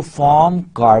 to form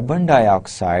carbon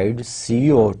dioxide,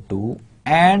 CO2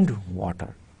 and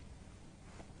water.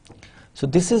 So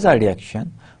this is a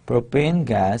reaction. Propane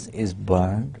gas is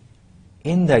burned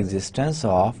in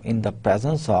the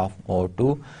presence of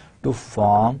O2 to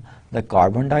form the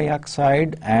carbon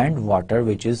dioxide and water,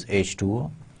 which is H2O.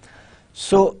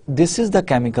 So this is the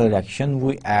chemical reaction.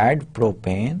 We add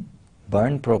propane,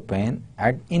 burn propane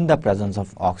in the presence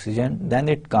of oxygen, then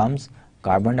it comes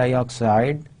carbon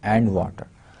dioxide and water.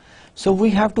 So we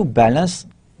have to balance.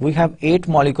 We have 8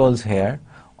 molecules here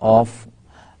of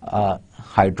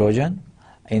hydrogen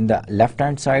in the left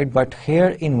hand side, but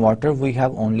here in water we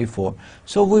have only 4.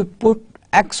 So we put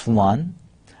X1.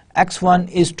 X1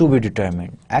 is to be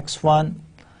determined. X1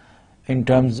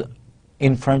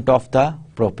 in front of the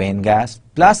propane gas,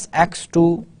 plus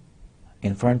X2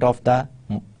 in front of the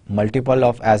multiple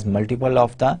of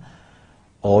the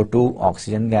O2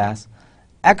 oxygen gas,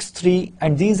 X3,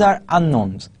 and these are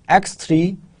unknowns,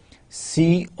 X3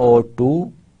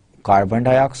 CO2 carbon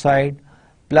dioxide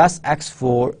plus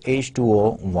X4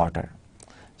 H2O water.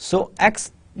 So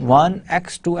X1,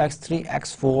 X2, X3,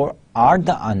 X4 are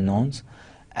the unknowns,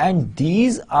 and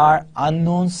these are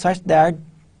unknowns such that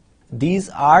these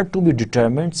are to be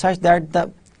determined such that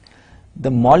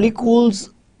the molecules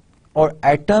or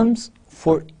atoms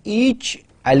for each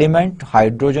element,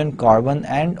 hydrogen, carbon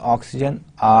and oxygen,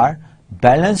 are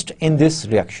balanced in this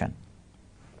reaction.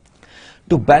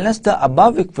 To balance the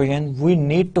above equation, we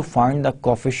need to find the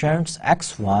coefficients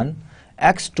X1,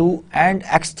 X2 and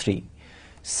X3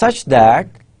 such that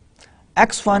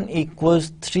X1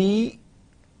 equals 3,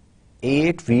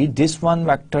 8V, this one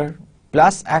vector,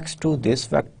 plus X2 this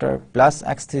vector, plus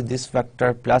X3 this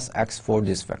vector, plus X4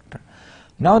 this vector.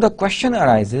 Now the question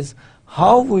arises,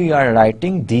 how we are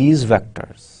writing these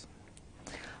vectors?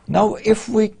 Now if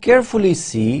we carefully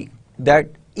see that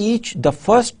the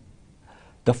first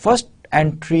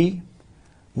entry,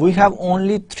 we have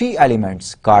only 3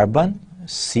 elements. Carbon,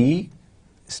 C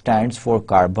stands for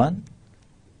carbon,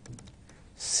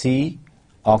 C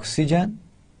oxygen,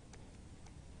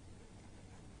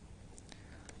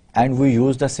 and we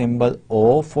use the symbol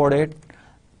O for it,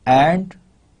 and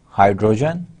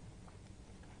hydrogen,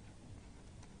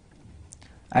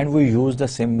 and we use the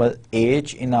symbol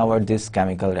H in this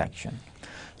chemical reaction.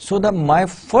 So my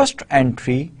first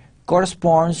entry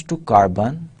corresponds to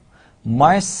carbon,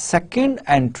 my second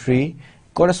entry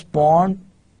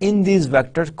in these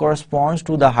vectors corresponds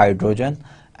to the hydrogen,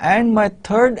 and my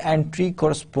third entry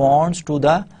corresponds to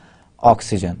the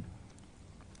oxygen.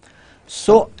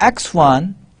 So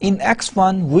in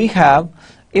X1 we have,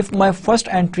 if my first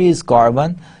entry is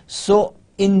carbon, so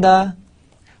in the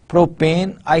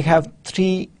propane I have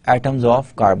 3 atoms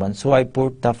of carbon, so I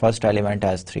put the first element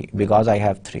as 3 because I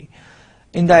have 3.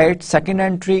 In the second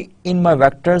entry in my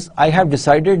vectors, I have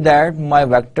decided that my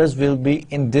vectors will be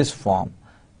in this form,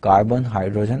 carbon,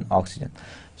 hydrogen, oxygen.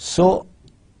 So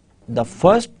the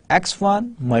first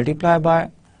X1 multiplied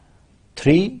by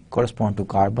 3 correspond to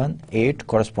carbon, 8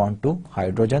 correspond to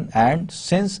hydrogen, and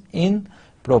since in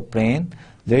propane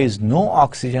there is no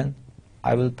oxygen,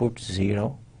 I will put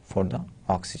 0 for the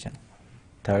oxygen.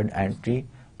 Third entry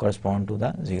correspond to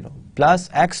the 0. Plus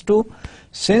X2,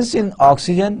 since in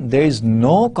oxygen there is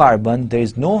no carbon, there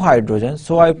is no hydrogen,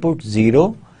 so I put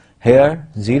 0 here,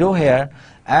 0 here,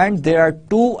 and there are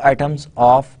 2 atoms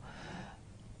of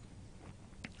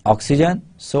oxygen,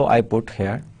 so I put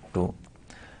here 2.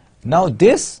 Now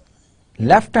this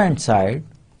left hand side,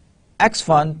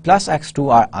 X1 plus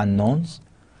X2 are unknowns,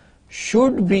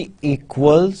 should be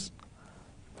equals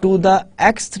to the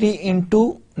X3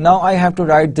 into, now I have to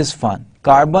write this one,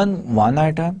 carbon 1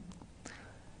 atom,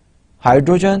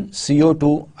 hydrogen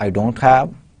CO2 I don't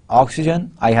have,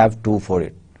 oxygen I have 2 for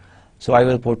it, so I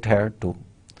will put here 2,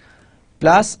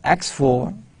 plus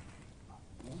X4,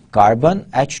 carbon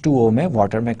H2O में,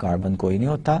 water में carbon कोई नहीं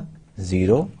होता,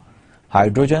 0,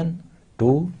 hydrogen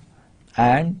 2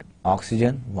 and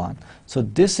oxygen 1. So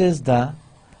this is the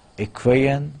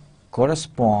equation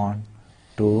correspond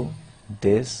to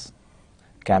this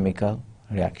chemical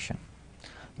reaction.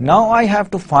 Now I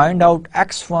have to find out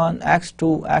X1,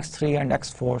 X2, X3 and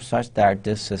X4 such that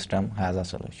this system has a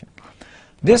solution.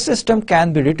 This system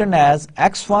can be written as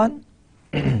X1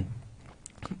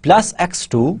 plus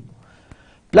X2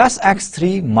 plus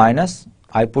X3 minus,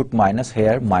 I put minus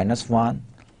here, minus 1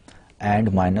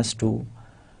 and minus 2,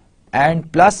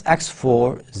 and plus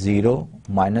X4 0,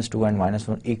 minus 2 and minus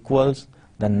 1 equals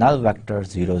the null vector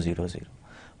 0, 0, 0.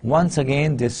 Once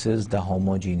again this is the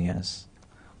homogeneous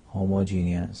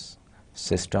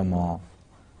system of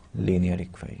linear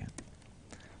equation.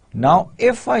 Now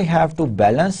if I have to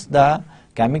balance the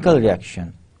chemical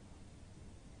reaction,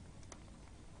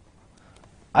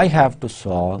 I have to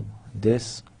solve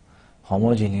this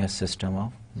homogeneous system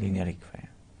of linear equation.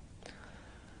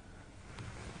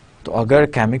 तो अगर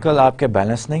chemical आपके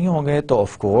balance नहीं होंगे तो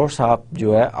of course आप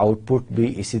जो है output भी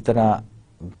इसी तरह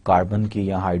कार्बन की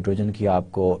या हाइड्रोजन की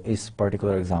आपको इस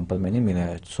पर्टिकुलर एग्जांपल में नहीं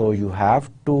मिलेगा. So you have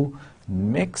to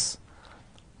mix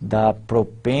the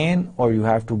propane, or you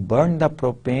have to burn the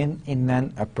propane in an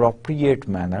appropriate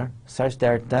manner such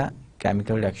that the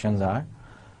chemical reactions are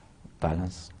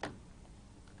balanced.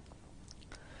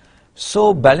 So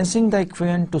balancing the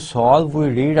equation to solve, we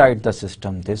rewrite the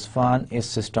system. This one, इस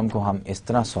system को हम इस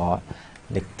तरह solve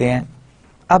लिखते हैं.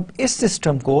 अब इस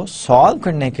system को solve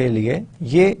करने के लिए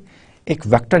ये एक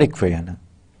vector equation है,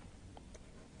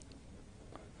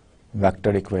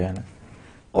 vector equation है.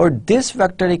 Or this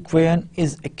vector equation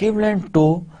is equivalent to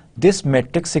this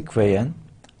matrix equation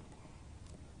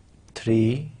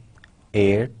 3,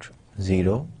 8,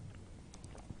 0,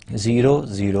 0,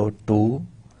 0, 2,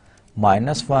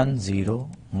 minus 1, 0,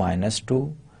 minus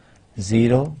 2,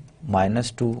 0,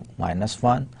 minus 2, minus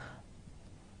 1.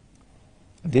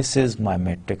 This is my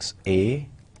matrix A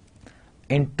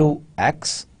into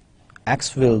X.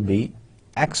 X will be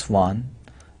X1,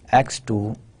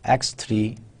 X2,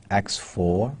 X3,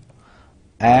 X4,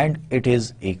 and it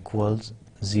is equals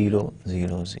 0,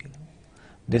 0, 0.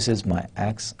 This is my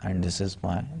X and this is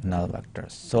my null vector.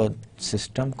 So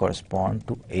system correspond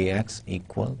to AX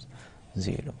equals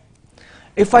 0.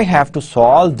 If I have to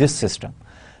solve this system,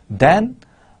 then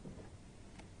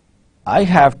I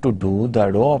have to do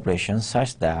the row operation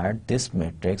such that this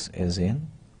matrix is in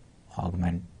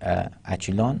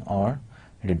echelon or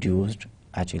reduced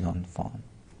echelon form.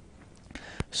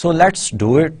 So let's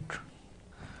do it.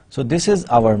 So this is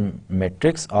our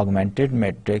matrix, augmented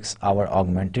matrix. Our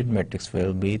augmented matrix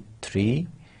will be 3,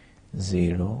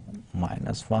 0,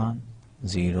 minus 1,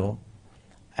 0,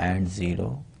 and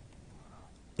 0,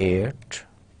 8,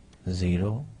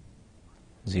 0,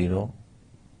 0,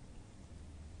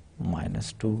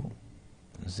 minus 2,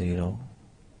 0,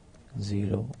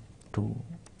 0, 2,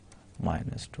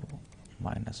 minus 2,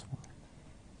 minus 1.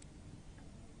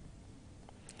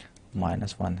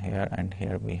 Minus 1 here, and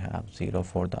here we have 0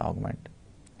 for the augment.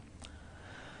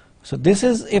 So this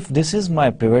is, if this is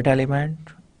my pivot element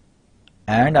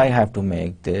and I have to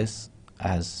make this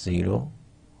as 0,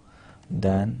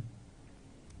 then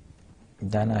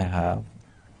I have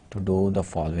to do the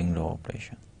following row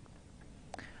operation.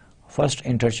 First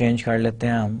interchange कर लेते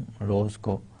हैं हम rows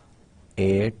को.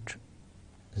 8,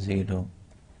 0,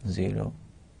 0,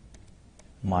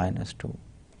 minus 2,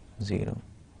 0,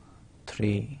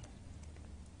 3,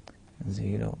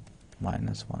 0,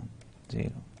 minus 1,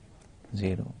 0,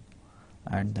 0,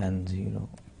 and then 0,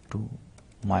 2,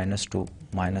 minus 2,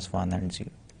 minus 1, and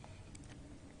 0.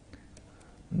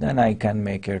 Then I can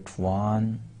make it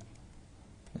 1,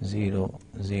 0,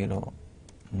 0,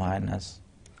 minus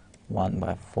 1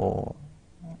 by 4,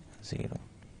 0.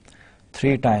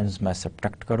 3 times मैं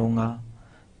subtract करूँगा.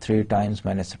 3 times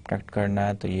मैंने subtract करना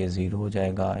है तो ये 0 हो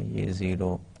जाएगा, ये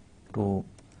 0, 2,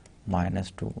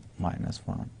 minus 2, minus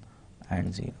 1,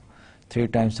 and 0. 3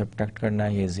 times subtract करना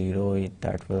है, ये 0,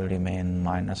 that will remain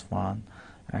minus 1,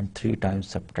 and 3 times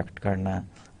subtract करना है,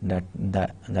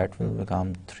 that will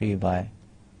become 3 by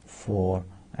 4,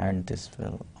 and this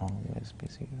will always be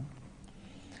 0.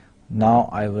 Now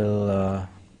I will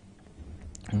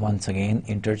once again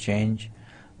interchange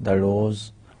the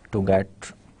rows to get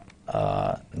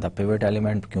the pivot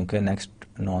element, क्योंकि next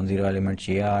non-zero element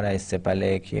ये आ रहा है, इससे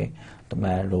पहले एक ये, तो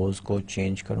मैं rows को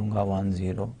change करूँगा. 1,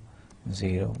 0,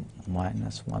 0,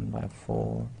 minus 1 by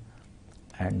 4,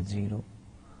 and 0,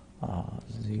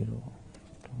 0,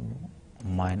 2,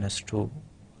 minus 2,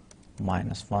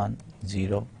 minus 1,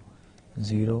 0,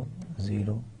 0,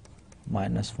 0,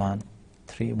 minus 1,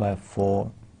 3 by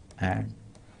 4, and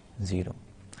 0.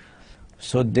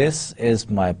 So this is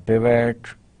my pivot,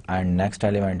 and next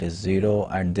element is 0,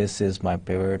 and this is my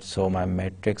pivot, so my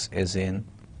matrix is in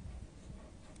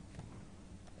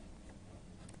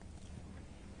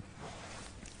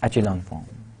echelon form.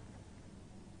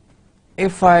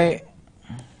 If I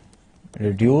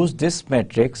reduce this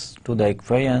matrix to the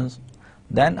equations,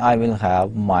 then I will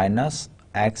have minus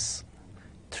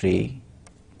x3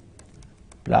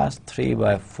 plus 3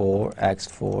 by 4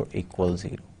 x4 equals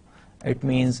 0. It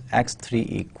means x3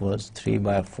 equals 3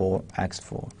 by 4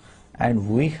 x4, and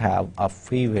we have a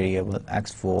free variable.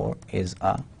 x4 is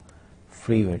a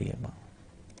free variable.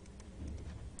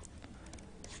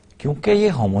 क्योंकि ये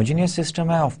homogeneous system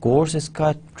है, of course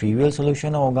इसका trivial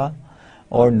solution होगा,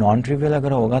 और non trivial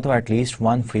अगर होगा तो at least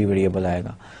one free variable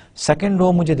आएगा. Second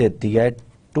row मुझे देती है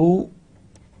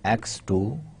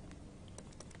 2x2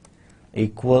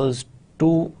 equals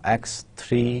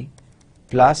 2x3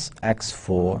 plus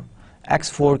x4,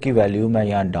 x4 की वैल्यू मैं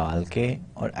यहाँ डाल के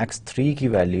और x3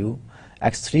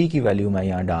 की वैल्यू मैं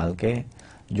यहाँ डाल के,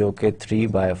 जो कि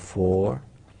 3/4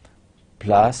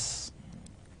 plus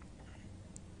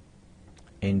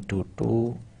into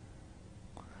 2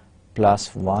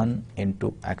 plus 1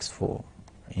 into x4,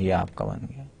 ये आपका बन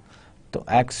गया। तो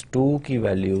x2 की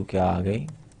वैल्यू क्या आ गई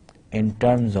इन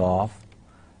टर्म्स ऑफ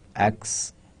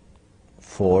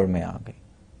x4 में आ गई।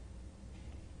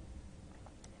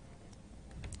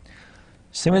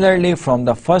 Similarly, from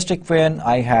the first equation,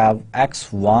 I have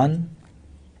x1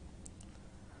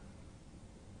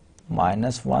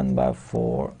 minus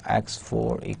 1/4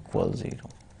 x4 equals 0.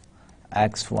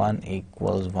 x1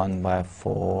 equals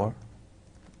 1/4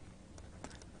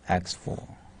 x4.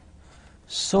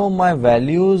 So my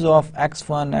values of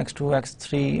x1, x2,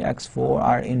 x3, x4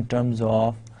 are in terms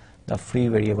of the free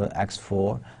variable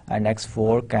x4, and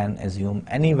x4 can assume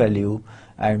any value,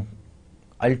 and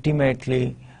ultimately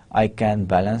I can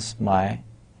balance my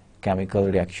chemical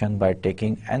reaction by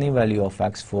taking any value of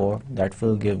x4 that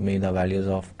will give me the values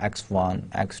of x1,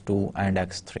 x2 and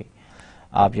x3.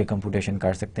 आप ये computation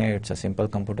कर सकते हैं, it's a simple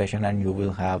computation and you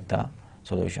will have the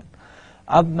solution.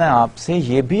 अब मैं आपसे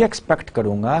ये भी expect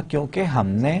करूंगा, क्योंकि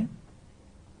हमने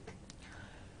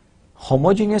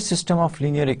homogeneous system of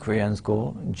linear equations को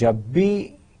जब भी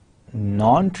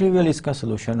non-trivial इसका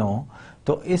solution हो,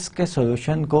 तो इसके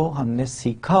सॉल्यूशन को हमने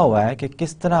सीखा हुआ है कि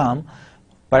किस तरह हम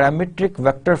पैरामीट्रिक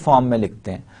वेक्टर फॉर्म में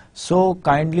लिखते हैं। So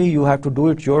kindly you have to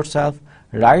do it yourself.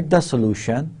 Right the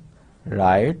solution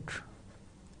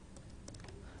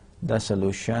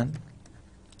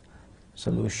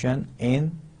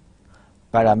in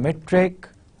parametric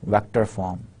vector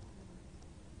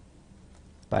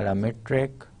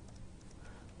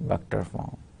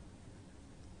form,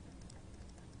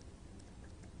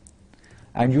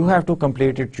 and you have to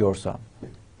complete it yourself.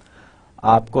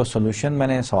 आपको solution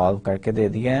मैंने solve करके दे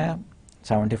दिया है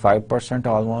 75%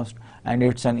 almost, and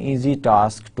it's an easy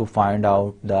task to find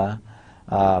out the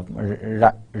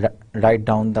write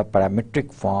down the parametric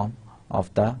form of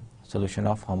the solution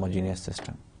of homogeneous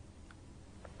system.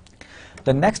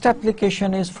 The next application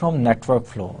is from network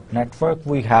flow. Network,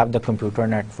 we have the computer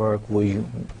network,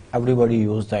 everybody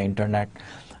use the internet,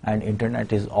 and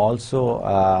internet is also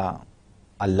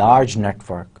a large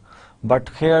network, but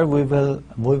here we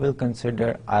will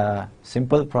consider a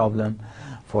simple problem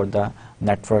for the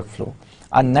network flow.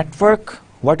 A network,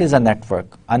 what is a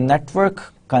network? A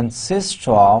network consists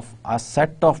of a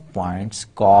set of points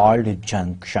called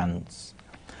junctions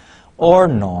or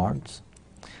nodes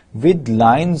with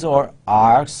lines or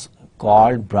arcs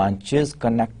called branches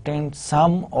connecting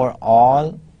some or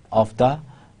all of the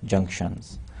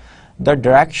junctions. The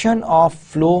direction of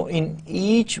flow in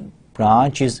each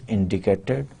branch is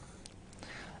indicated.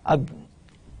 अब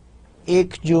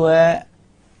एक जो है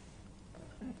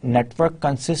network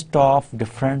consist of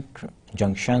different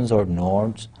junctions और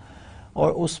nodes,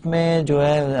 और उसमें जो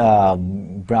है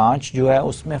branch जो है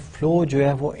उसमें फ्लो जो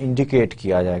है वो इंडिकेट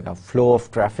किया जाएगा। फ्लो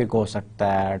ऑफ ट्रैफिक हो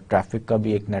सकता है, ट्रैफिक का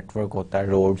भी एक नेटवर्क होता है,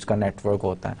 रोड्स का नेटवर्क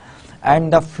होता है,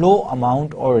 एंड द फ्लो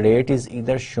अमाउंट और रेट इज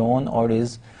ईदर शोन और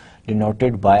is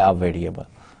denoted by a variable.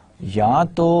 या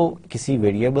तो किसी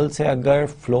वेरिएबल से अगर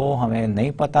फ्लो हमें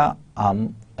नहीं पता,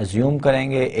 हम अज्यूम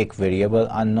करेंगे एक वेरिएबल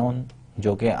अननोन,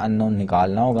 जो कि अननोन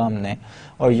निकालना होगा हमने,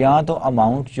 और या तो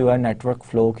अमाउंट जो है नेटवर्क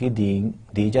फ्लो की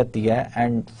दी जाती है,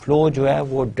 एंड फ्लो जो है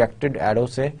वो डायरेक्टेड एरो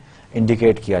से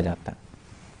इंडिकेट किया जाता है।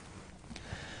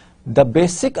 The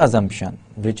basic assumption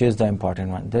which is the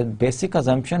important one, the basic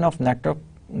assumption of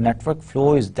network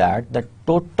flow is that the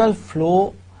total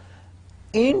flow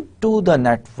into the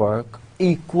network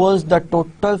equals the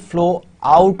total flow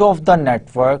out of the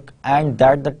network, and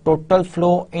that the total flow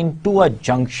into a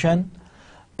junction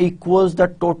equals the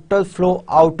total flow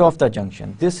out of the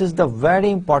junction. This is the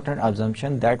very important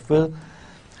assumption that will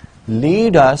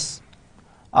lead us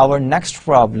our next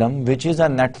problem, which is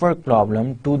a network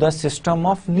problem, to the system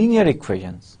of linear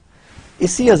equations.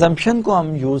 इसी assumption को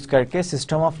हम use करके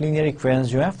system of linear equations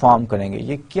जो है form करेंगे।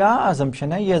 ये क्या assumption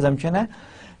है? ये assumption है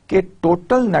कि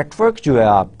टोटल नेटवर्क जो है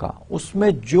आपका,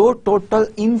 उसमें जो टोटल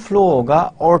इनफ्लो होगा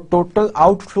और टोटल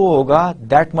आउटफ्लो होगा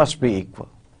दैट मस्ट बी इक्वल,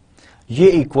 ये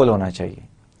इक्वल होना चाहिए,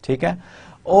 ठीक है।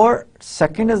 और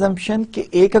सेकंड अजम्पशन कि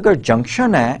एक अगर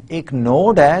जंक्शन है, एक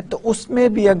नोड है, तो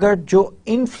उसमें भी अगर जो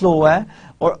इनफ्लो है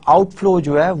और आउटफ्लो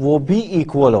जो है वो भी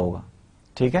इक्वल होगा,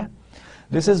 ठीक है।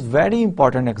 This is very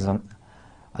important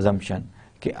assumption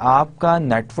कि आपका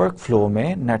नेटवर्क फ्लो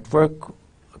में network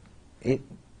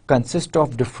consist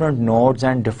of different nodes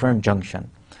and different junction.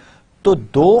 तो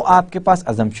दो आपके पास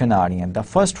assumption आ रही हैं। The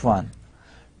first one,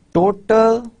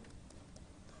 total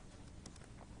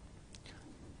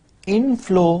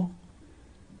inflow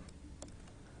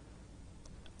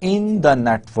in the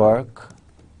network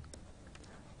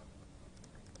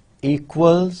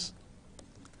equals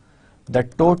the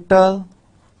total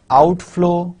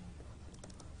outflow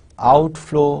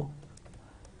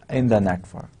in the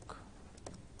network.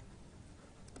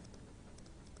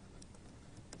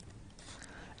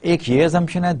 एक ये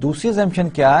assumption है. दूसरी assumption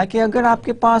क्या है कि अगर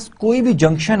आपके पास कोई भी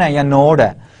junction है या node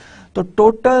है तो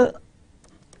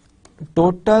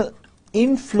total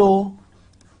inflow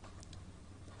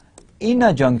in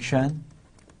a junction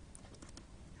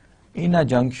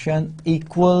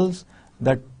equals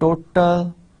the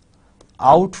total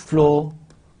outflow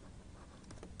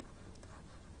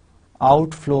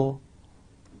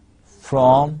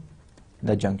from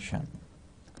the junction.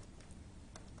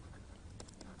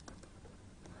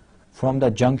 From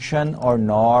the junction or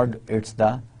node, it's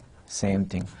the same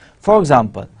thing. For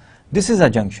example, this is a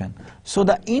junction. So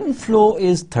the inflow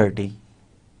is 30.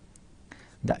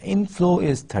 The inflow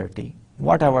is 30.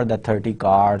 Whatever the 30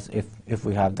 cards, if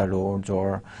we have the roads,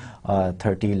 or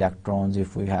 30 electrons,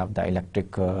 if we have the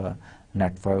electric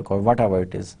network, or whatever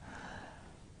it is.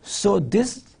 So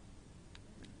this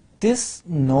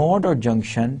node or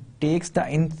junction takes the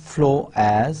inflow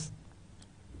as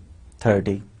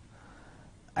 30.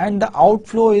 And the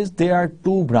outflow is, there are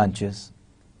two branches.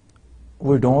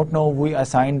 We don't know, we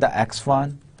assign the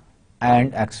x1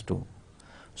 and x2.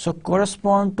 So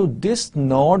correspond to this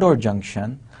node or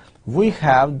junction, we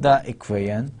have the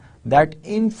equation that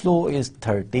inflow is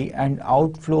 30 and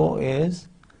outflow is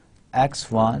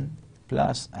x1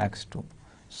 plus x2.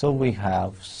 So we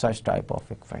have such type of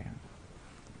equation.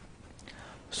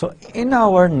 So in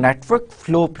our network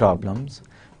flow problems,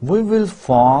 we will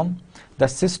form the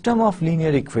system of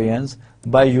linear equations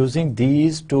by using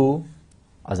these two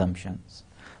assumptions.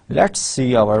 Let's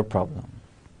see our problem.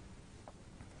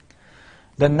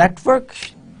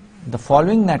 The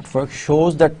following network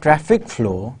shows the traffic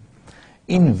flow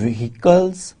in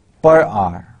vehicles per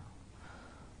hour.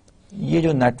 ये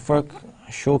जो network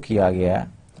show किया गया है,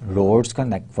 roads का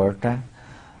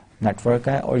network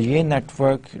है और ये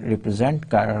network represent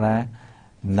कर रहा है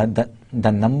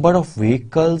the number of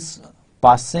vehicles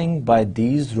passing by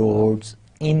these roads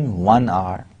in 1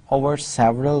 hour over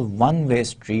several one-way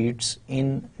streets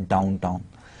in downtown.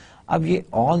 अब ये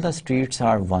all the streets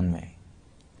are one-way.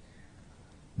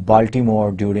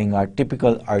 Baltimore during a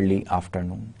typical early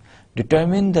afternoon.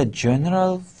 Determine the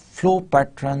general flow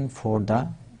pattern for the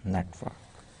network.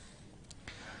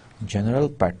 General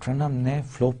pattern हमने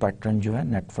flow pattern जो है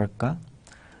network का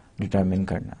determine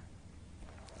करना.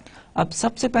 अब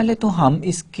सबसे पहले तो हम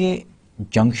इसके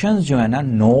junctions जो है ना,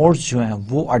 nodes जो हैं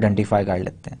वो identify कर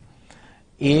लेते हैं.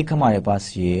 एक हमारे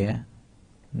पास ये है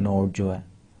node जो है,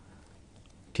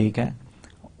 ठीक है,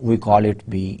 we call it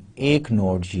B. एक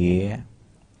node ये है,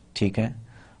 ठीक है,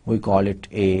 we call it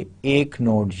A. एक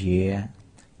node ये है,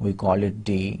 we call it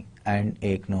D. and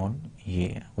एक node ये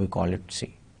है, we call it C.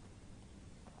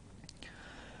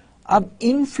 अब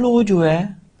inflow जो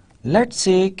है, let's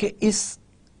say कि इस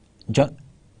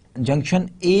जंक्शन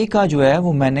A का जो है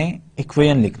वो मैंने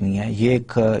इक्वेशन लिखनी है. ये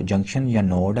एक जंक्शन या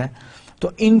नोड है,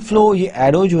 तो इनफ्लो, ये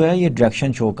एरो जो है ये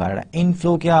डायरेक्शन शो कर रहा है.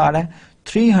 इनफ्लो क्या आ रहा है?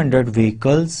 300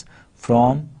 vehicles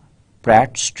from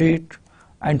Pratt street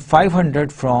and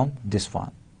 500 from this one.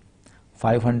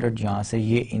 500 यहां से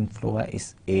ये इनफ्लो है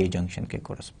इस A जंक्शन के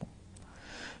correspond.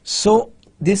 So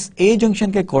this A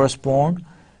junction के कोरस्पोंड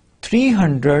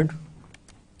 300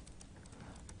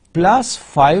 प्लस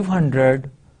 500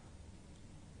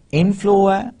 इनफ्लो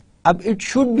है. अब it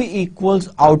should be equals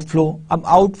outflow. अब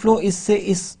आउटफ्लो इससे,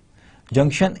 इस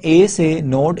जंक्शन A से,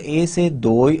 नोड A से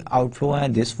दो ही आउटफ्लो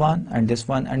हैं, this one,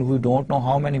 and we don't know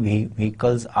how many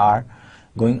vehicles are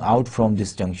going out from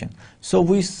this junction. So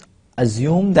we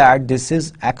assume that this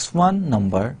is x1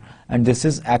 number and this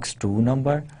is x2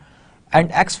 number,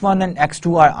 and x1 and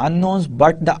x2 are unknowns,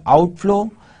 but the outflow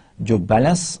जो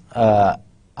balance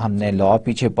हमने law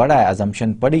पीछे पढ़ा है,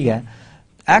 assumption पढ़ी है,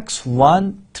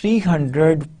 x1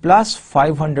 300 plus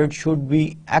 500 should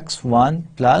be x1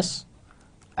 plus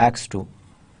x2.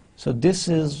 So this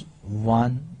is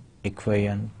one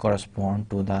equation correspond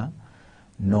to the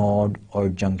node or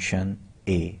junction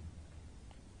A.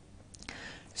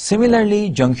 Similarly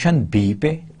junction B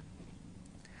पे,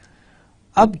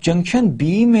 अब junction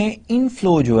B में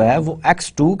इनफ्लो जो है वो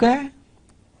x2 का है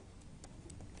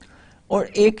और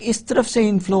एक इस तरफ से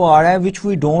इनफ्लो आ रहा है which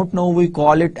we don't know, we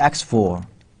call it x4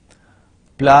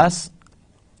 plus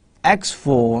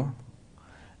x4.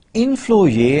 Inflow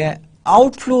ये है,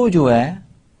 आउटफ्लो जो है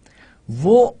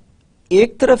वो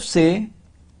एक तरफ से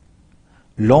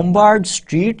लोम्बार्ड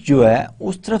स्ट्रीट जो है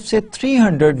उस तरफ से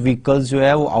 300 व्हीकल्स जो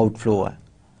है वो आउटफ्लो है,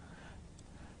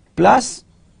 प्लस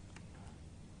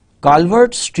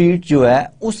कालवर्ट स्ट्रीट जो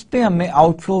है उस पे हमें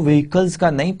आउटफ्लो व्हीकल्स का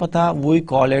नहीं पता, we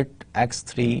call it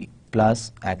x3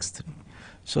 plus x3.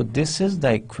 So this is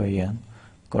the equation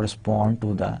correspond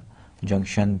to the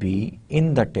junction B.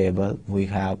 In the table we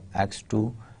have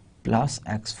x2 plus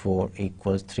x4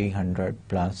 equals 300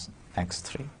 plus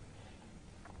x3.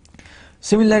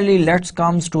 Similarly, let's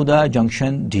comes to the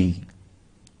junction D.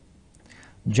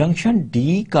 Junction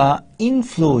D का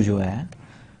inflow जो है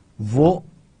वो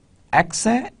x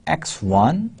है,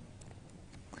 x1.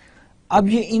 अब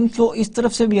ये inflow इस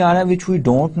तरफ से भी आ रहा है which we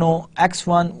don't know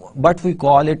x1 but we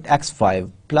call it x5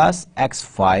 plus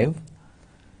x5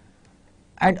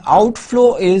 and outflow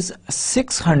is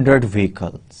 600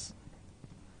 vehicles.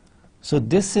 So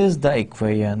this is the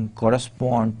equation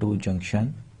correspond to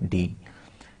junction D.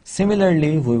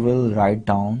 Similarly, we will write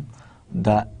down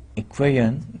the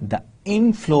equation. The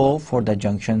inflow for the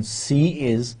junction C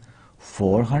is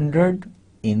 400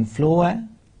 inflow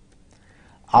है.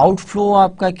 Outflow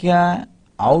आपका क्या है?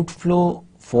 Outflow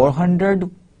 400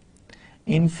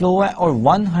 inflow है और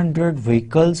 100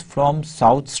 vehicles from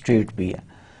south street भी है.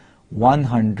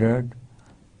 100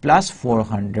 plus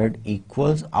 400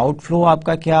 equals outflow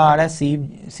आपका क्या आ रहा है?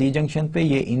 सी जंक्शन पे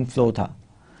ये इनफ्लो था.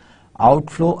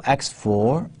 Outflow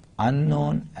x4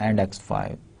 unknown and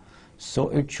x5. So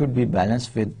it should be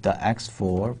balanced with the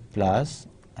x4 plus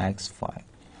x5.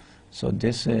 So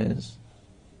this is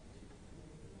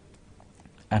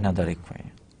another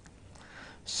equation.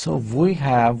 So we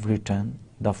have written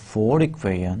the 4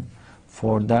 equation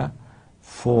for the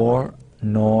 4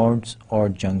 nodes or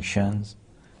junctions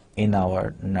in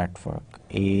our network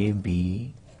A,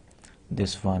 B,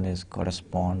 this one is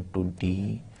correspond to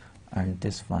D and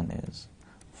this one is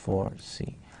for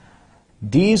C.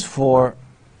 These 4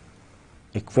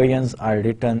 equations are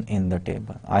written in the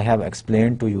table. I have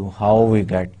explained to you how we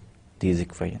get these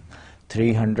equations.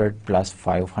 300 plus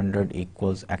 500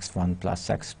 equals x1 plus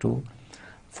x2.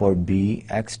 For B,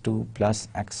 x2 plus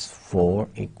x4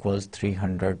 equals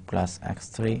 300 plus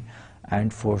x3.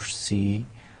 And for C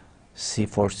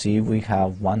we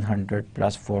have 100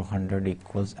 plus 400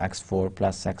 equals x4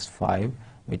 plus x5,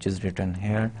 which is written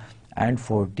here. And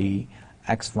for D,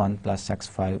 x1 plus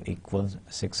x5 equals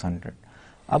 600.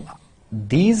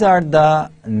 These are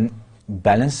the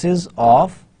balances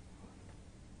of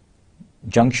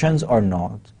junctions or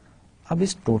nodes. अब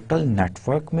इस total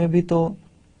network में भी तो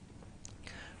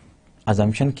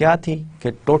assumption क्या थी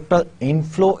कि total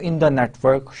inflow in the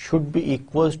network should be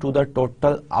equals to the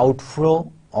total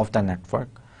outflow of the network.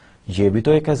 ये भी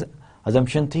तो एक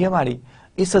assumption थी हमारी.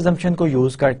 इस assumption को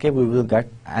यूज करके we will get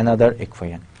another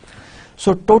equation.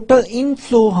 So total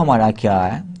inflow हमारा क्या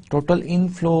है? Total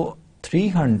inflow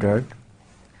 300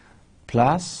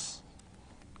 plus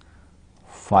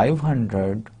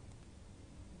 500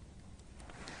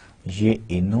 ये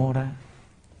इन हो रहा है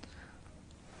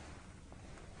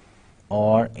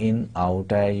और इन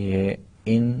आउट है. ये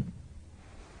in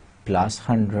plus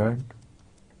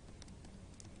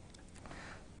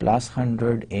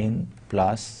 100 in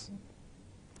plus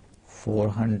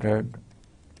 400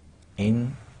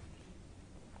 in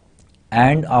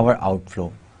and our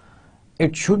outflow.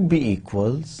 It should be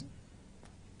equals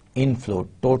inflow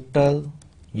total.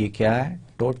 ये क्या है?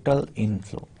 Total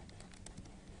inflow.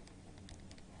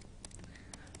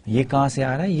 ये कहां से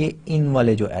आ रहा है? ये इन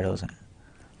वाले जो एरोज हैं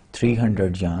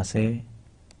 300 यहां से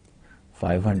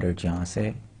 500 यहां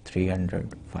से 300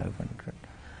 500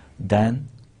 देन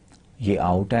ये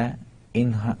आउट है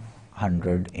इन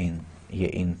 100 इन ये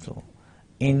inflow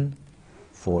in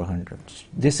 400.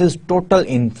 This is total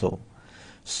inflow.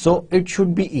 So it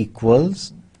should be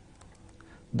equals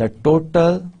the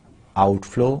total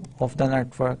outflow of the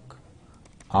network.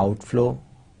 Outflow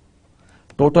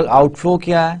total outflow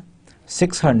क्या है?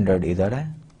 600 इधर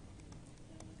है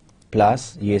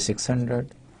प्लस ये 600.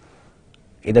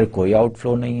 इधर कोई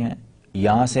आउटफ्लो नहीं है.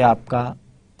 यहां से आपका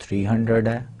 300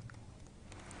 है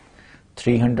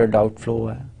 300 आउटफ्लो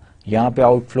है. यहां पे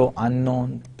आउटफ्लो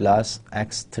अननोन प्लस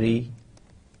x3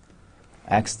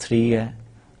 है.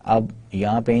 अब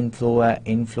यहां पे इनफ्लो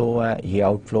है ये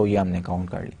आउटफ्लो ये हमने काउंट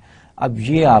कर लिया. अब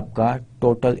ये आपका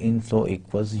टोटल इनफ्लो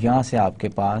इक्वल्स यहां से आपके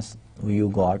पास you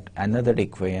got another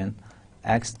equation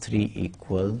x3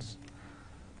 equals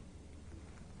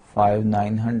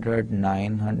 900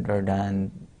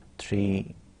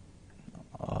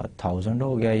 903,000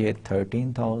 हो गया. ये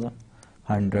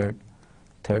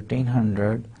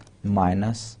 1300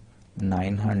 minus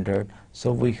 900.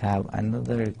 So we have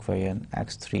another equation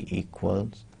x3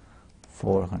 equals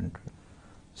 400.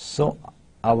 So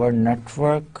our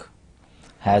network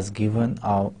has given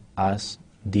us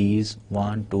these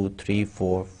 1 2 3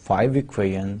 4 5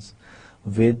 equations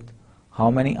with How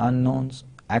many unknowns?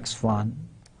 x1,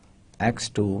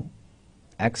 x2,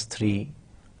 x3,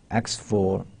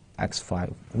 x4,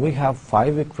 x5. We have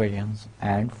 5 equations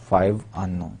and 5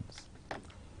 unknowns.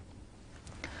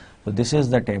 So this is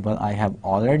the table I have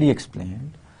already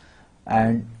explained,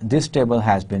 and this table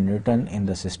has been written in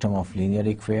the system of linear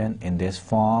equation in this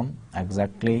form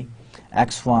exactly.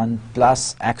 x1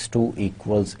 plus x2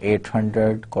 equals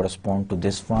 800, correspond to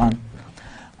this one.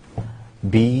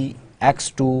 B,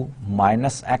 x2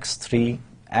 minus x3,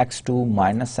 x2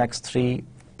 minus x3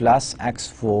 plus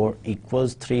x4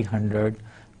 equals 300,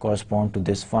 correspond to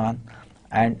this one.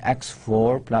 And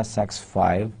x4 plus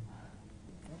x5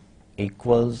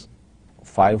 equals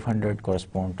 500,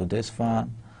 correspond to this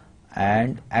one.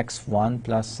 And x1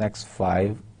 plus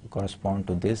x5 correspond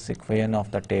to this equation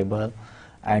of the table,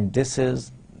 and this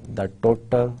is the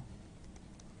total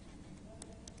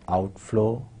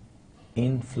outflow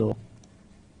inflow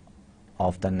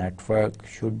of the network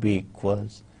should be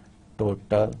equals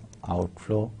total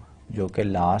outflow, जो कि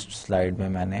last slide में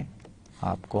मैंने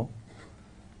आपको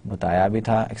बताया भी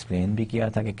था, explain भी किया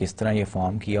था कि किस तरह ये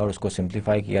फॉर्म किया और उसको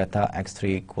सिंप्लीफाई किया था, x3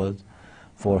 इक्वल्स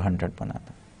 400 बना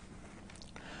था.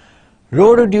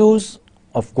 Row reduce,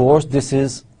 of course this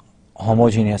is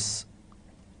homogeneous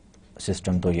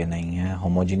system, तो ये नहीं है,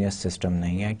 होमोजीनियस सिस्टम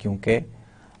नहीं है क्योंकि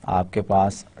आपके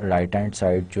पास राइट हैंड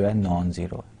साइड जो है नॉन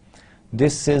जीरो है.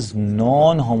 This is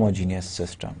non homogeneous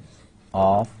system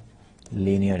of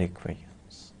linear equations.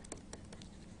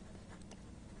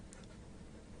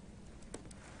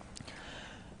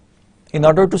 In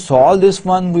order to solve this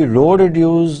one, we row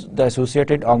reduce the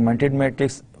associated augmented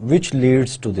matrix which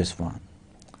leads to this one.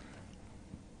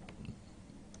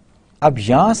 अब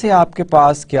यहां से आपके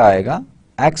पास क्या आएगा,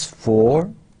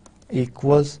 x4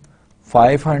 equals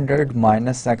 500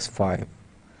 minus x5,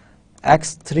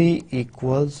 x3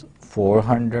 equals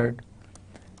 400,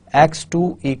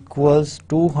 x2 equals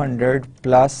 200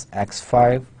 plus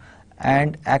x5,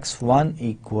 and x1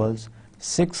 equals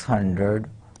 600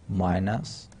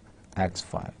 minus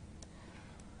x5.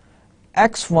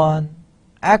 x1,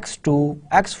 x2,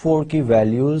 x4 की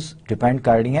values depend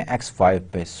कर रही हैं x5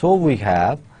 पे, so we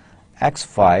have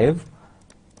x5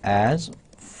 as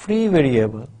free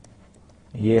variable.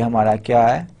 ये हमारा क्या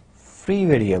है, फ्री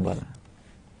वेरिएबल है.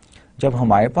 जब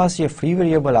हमारे पास ये फ्री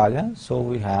वेरिएबल आ गया, so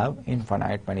we have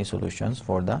infinite many solutions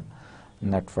for the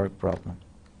network problem.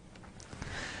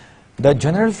 The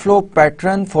general flow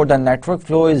pattern for the network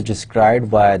flow is described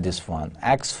by this one.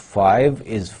 x5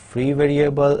 is free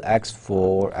variable,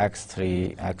 x4, x3,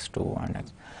 x2 and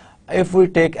x. If we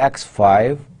take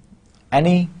x5,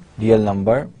 any real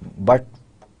number but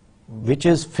which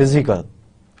is physical,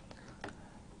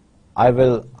 I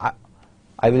will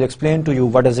explain to you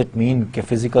what does it mean कि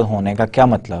physical होने का क्या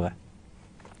मतलब है.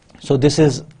 So this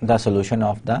is the solution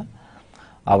of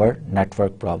our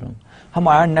network problem.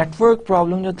 हमारा network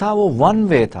problem जो था वो वन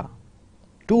वे था,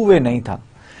 टू वे नहीं था.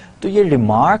 तो ये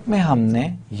रिमार्क में हमने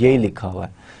यही लिखा हुआ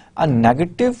है, a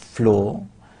negative flow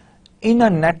in a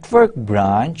network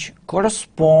branch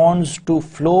corresponds to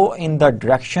flow in the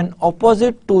direction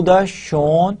opposite to the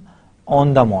shown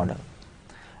on the model.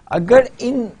 अगर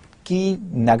इनकी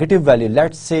नेगेटिव वैल्यू,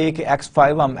 लेट्स से कि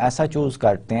x5 हम ऐसा चूज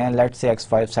करते हैं, लेट्स से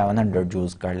x5 700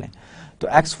 चूज कर लें, तो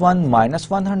x1 माइनस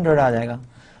 100 आ जाएगा.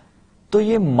 तो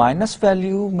ये माइनस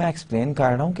वैल्यू मैं एक्सप्लेन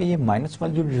कर रहा हूं कि ये माइनस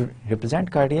वैल्यू रिप्रेजेंट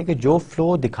कर रही है कि जो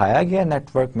फ्लो दिखाया गया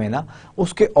नेटवर्क में ना,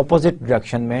 उसके ऑपोजिट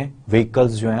डायरेक्शन में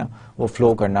व्हीकल्स जो हैं वो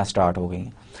फ्लो करना स्टार्ट हो गई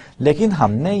हैं. लेकिन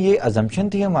हमने ये अजम्पशन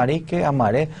थी हमारी कि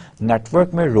हमारे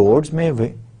नेटवर्क में रोड्स में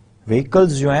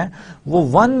व्हीकल्स जो हैं वो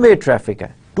वन वे ट्रैफिक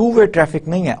है, टू वे ट्रैफिक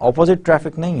नहीं है, ऑपोजिट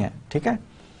ट्रैफिक नहीं है. ठीक है.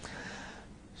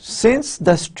 Since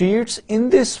the streets in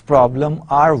this problem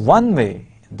are one way,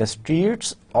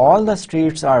 all the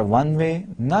streets are one way,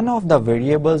 none of the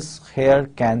variables here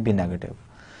can be negative.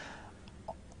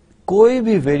 कोई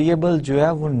भी variable जो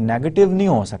है वो नेगेटिव नहीं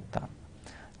हो सकता.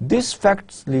 This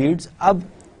fact leads, अब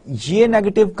ये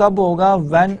नेगेटिव कब होगा,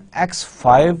 when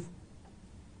x5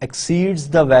 exceeds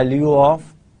the value of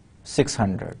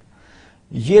 600.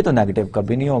 ये तो नेगेटिव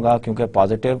कभी नहीं होगा क्योंकि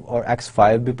पॉजिटिव, और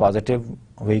x5 भी पॉजिटिव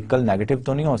व्हीकल, नेगेटिव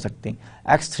तो नहीं हो सकती.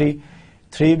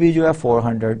 x3 भी जो है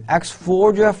 400,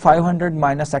 x4 जो है 500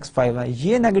 माइनस x5 है,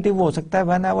 ये नेगेटिव हो सकता है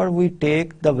whenever we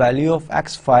take the value of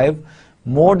x5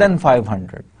 more than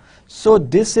 500. So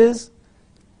this is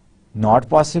not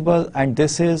possible, and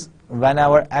this is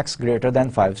whenever x greater than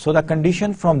 5. So the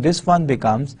condition from this one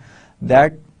becomes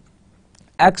that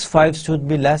x5 should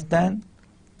be less than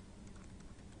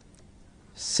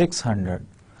 600,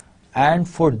 and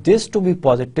for this to be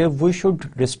positive we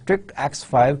should restrict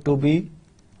x5 to be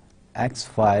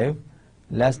x5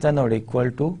 less than or equal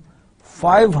to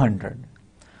 500.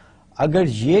 अगर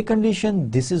ये condition,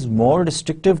 this is more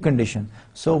restrictive condition,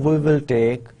 so we will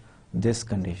take this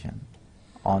condition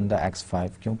on the x5,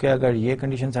 क्योंकि अगर ये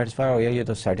condition satisfy हो गया ये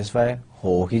तो satisfy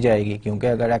हो ही जाएगी, क्योंकि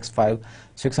अगर x5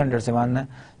 600 से 1 है,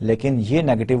 लेकिन ये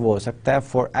नेगेटिव हो सकता है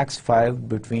for x5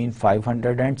 between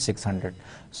 500 and 600.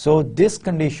 So this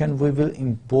condition we will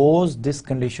impose this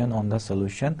condition on the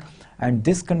solution, and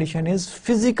this condition is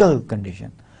physical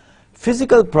condition.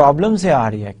 Physical problem से आ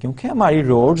रही है, क्योंकि हमारी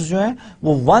रोड्स जो हैं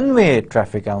वो वन वे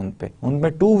ट्रैफिक है,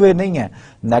 उनमें टू वे नहीं है.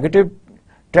 नेगेटिव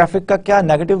ट्रैफिक का क्या,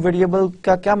 नेगेटिव वेरिएबल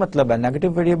का क्या मतलब है?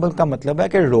 नेगेटिव वेरिएबल का मतलब है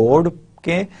कि रोड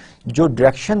के जो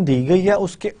डायरेक्शन दी गई है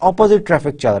उसके ऑपोजिट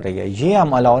ट्रैफिक चल रही है, ये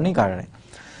हम अलाउ नहीं कर रहे.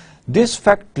 This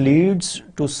fact leads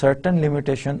to certain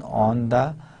limitation on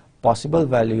the possible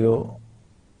value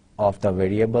of the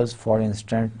variables. For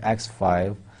instance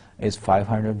x5 is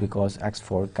 500 because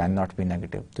x4 cannot be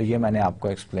negative. तो ये मैंने आपको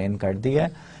एक्सप्लेन कर दिया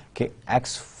है कि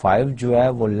x5 जो है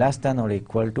वो लेस देन और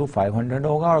इक्वल टू 500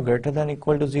 होगा और ग्रेटर देन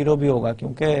इक्वल टू 0 भी होगा,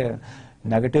 क्योंकि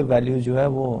नेगेटिव वैल्यू जो है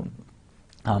वो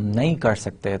हम नहीं कर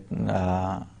सकते,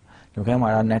 क्योंकि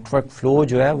हमारा नेटवर्क फ्लो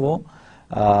जो है वो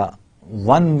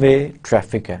वन वे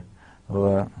ट्रैफिक है,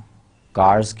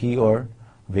 कार्स की और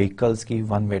व्हीकल्स की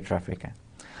वन वे ट्रैफिक है.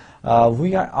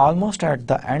 We are almost at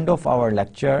the end of our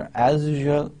lecture. As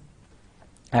usual,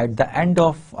 at the end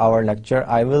of our lecture,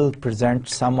 I will present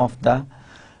some of the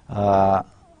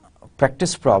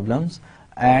practice problems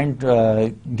and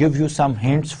give you some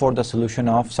hints for the solution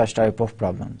of such type of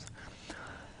problems.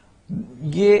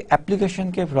 ये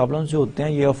application के problems जो होते हैं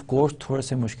ये of course थोड़े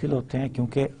से मुश्किल होते हैं,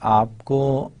 क्योंकि आपको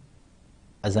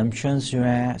assumptions जो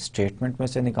हैं स्टेटमेंट में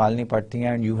से निकालनी पड़ती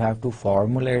हैं, and you have to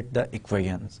formulate the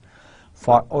equations.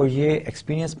 और ये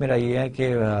एक्सपीरियंस मेरा ये है कि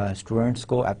स्टूडेंट्स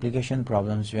को एप्लीकेशन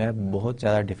प्रॉब्लम्स जो है बहुत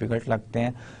ज़्यादा डिफ़िकल्ट लगते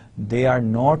हैं. They are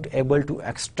not able to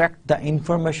extract the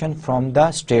information from the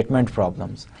statement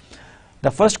problems. The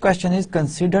first question is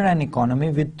consider an economy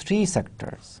with 3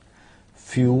 sectors: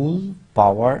 fuel,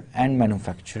 power and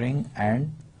manufacturing and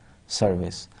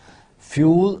service.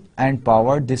 Fuel and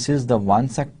power, this is the one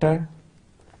sector.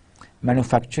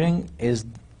 Manufacturing is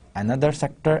another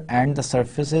sector, and the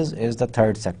services is the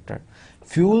third sector.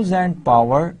 Fuels and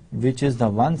power, which is the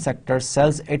one sector,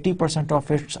 sells 80% of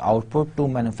its output to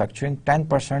manufacturing,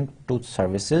 10% to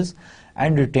services,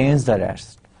 and retains the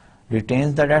rest.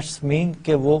 Retains the rest mean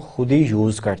कि वो खुद ही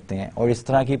use करते हैं, और इस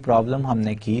तरह की problem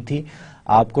हमने की थी.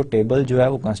 आपको टेबल जो है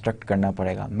वो कंस्ट्रक्ट करना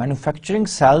पड़ेगा. Manufacturing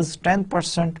sales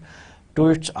 10% to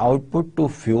its output to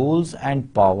fuels and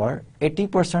power,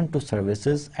 80% to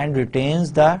services, and retains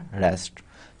the rest.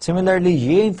 Similarly,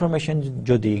 ये इंफॉर्मेशन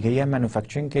जो दी गई है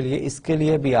मैन्युफैक्चरिंग के लिए, इसके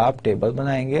लिए भी आप टेबल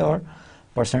बनाएंगे और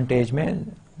परसेंटेज में,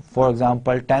 फॉर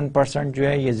एग्जांपल 10% जो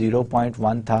है ये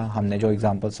 0.1 था, हमने जो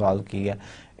एग्जांपल सॉल्व की है.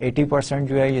 80%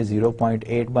 जो है ये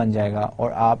 0.8 बन जाएगा,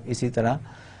 और आप इसी तरह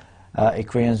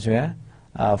इक्वेशंस जो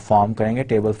है फॉर्म करेंगे,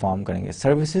 टेबल फॉर्म करेंगे.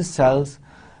 Services sales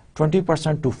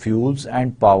 20% to fuels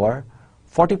and power,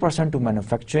 40% to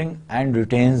manufacturing, and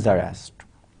retains the rest.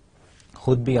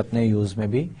 खुद भी अपने यूज में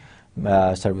भी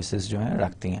सर्विसेज जो हैं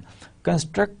रखती हैं.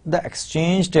 Construct the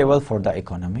exchange table for the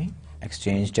economy.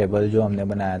 Exchange table जो हमने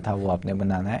बनाया था वो आपने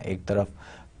बनाना है. एक तरफ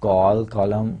कॉल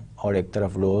कॉलम और एक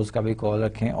तरफ रोज का भी कॉल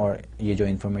रखें, और ये जो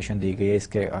इंफॉर्मेशन दी गई है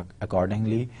इसके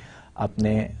अकॉर्डिंगली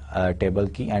अपने टेबल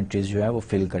की एंट्रीज जो है वो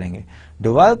फिल करेंगे.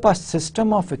 Develop a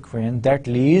system of equation that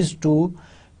leads to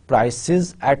prices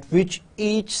at which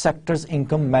each sector's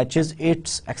income matches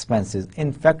its expenses.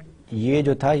 In fact, ये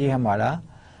जो था ये हमारा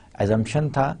assumption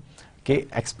था कि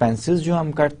expenses जो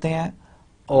हम करते हैं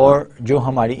और जो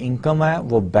हमारी income है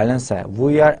वो balance है.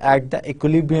 We are at the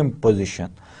equilibrium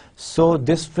position. So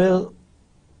this will,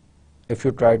 if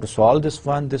you try to solve this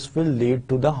one, this will lead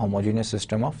to the homogeneous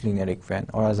system of linear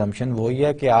equation. और assumption वही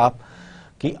है कि आप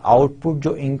कि आउटपुट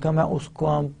जो इनकम है उसको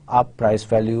आप प्राइस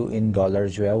वैल्यू इन डॉलर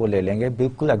जो है वो ले लेंगे.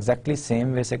 बिल्कुल एग्जैक्टली सेम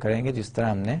वे से करेंगे जिस तरह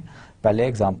हमने पहले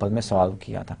एग्जांपल में सॉल्व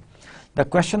किया था. The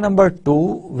question number 2,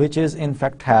 which is in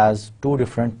fact has 2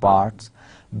 different parts.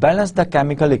 Balance the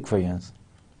chemical equations.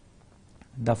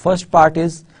 The first part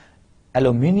is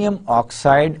aluminium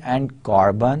oxide and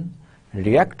carbon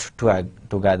react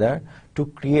together to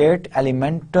create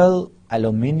elemental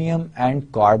aluminium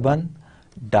and carbon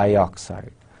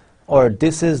dioxide. Or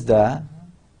this is the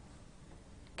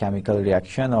chemical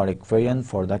reaction or equation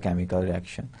for the chemical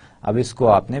reaction. अब इसको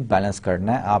आपने balance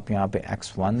करना है. आप यहाँ पे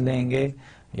x1 लेंगे,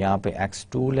 यहाँ पे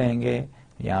x2 लेंगे,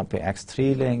 यहाँ पे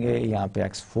x3 लेंगे, यहाँ पे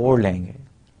x4 लेंगे,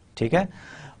 ठीक है.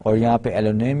 और यहाँ पे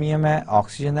एल्यूमिनियम है,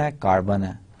 ऑक्सीजन है, कार्बन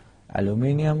है.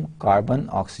 Aluminium, carbon,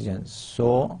 oxygen.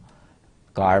 So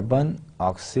carbon,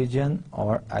 oxygen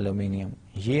और एल्यूमिनियम,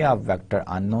 ये आप वेक्टर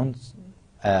अननोन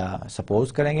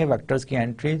सपोज करेंगे वेक्टर्स की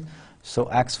एंट्री, सो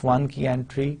x1 की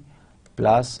एंट्री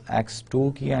प्लस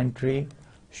x2 की entry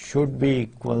should be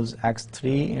equals x3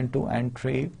 into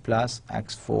entry plus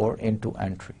x4 into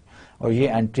entry, और ये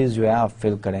एंट्रीज जो है आप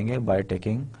फिल करेंगे by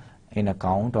taking in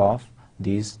account of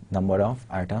this number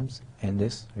of items in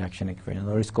this reaction equation,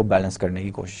 और इसको बैलेंस करने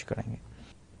की कोशिश करेंगे.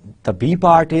 The B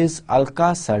part is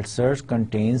Alka-Seltzer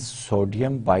contains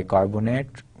sodium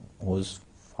bicarbonate, whose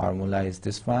formula is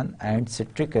this one, and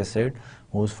citric acid,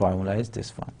 whose formula is this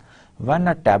one. When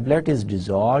a tablet is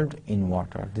dissolved in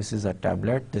water, this is a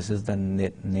tablet, this is the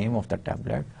name of the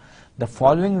tablet, the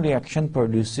following reaction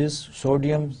produces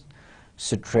sodium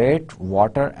citrate,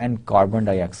 water and carbon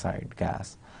dioxide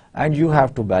gas, and you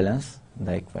have to balance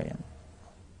the equation.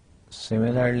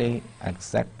 Similarly,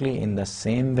 exactly in the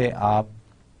same way आप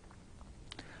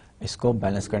इसको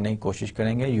balance करने की कोशिश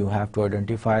करेंगे. You have to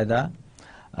identify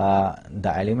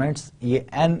the elements. ये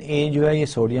Na जो है ये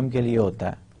सोडियम के लिए होता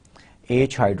है,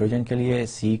 H हाइड्रोजन के लिए,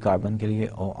 C कार्बन के लिए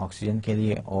और ऑक्सीजन के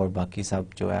लिए, और बाकी सब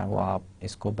जो है वो आप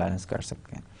इसको बैलेंस कर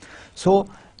सकते हैं. So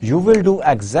you will do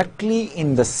exactly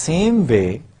in the same way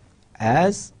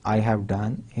as I have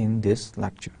done in this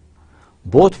lecture.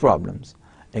 Both problems,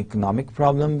 economic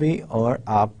problem भी और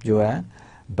आप जो है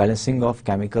बैलेंसिंग ऑफ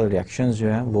केमिकल रिएक्शंस जो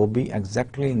है वो भी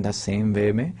exactly in the same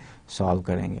way में सॉल्व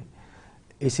करेंगे.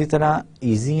 इसी तरह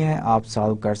इजी है, आप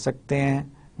सॉल्व कर सकते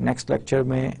हैं. नेक्स्ट लेक्चर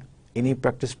में इन्हीं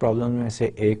प्रैक्टिस प्रॉब्लम में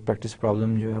से एक प्रैक्टिस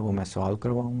प्रॉब्लम जो है वो मैं सॉल्व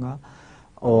करवाऊंगा,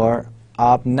 और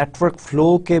आप नेटवर्क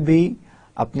फ्लो के भी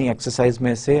अपनी एक्सरसाइज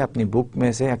में से, अपनी बुक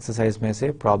में से, एक्सरसाइज में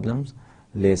से प्रॉब्लम्स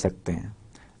ले सकते हैं.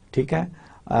 ठीक है.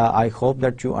 I hope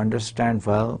that you understand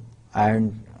well,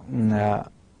 and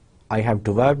I have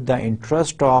developed the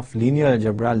interest of linear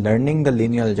algebra, learning the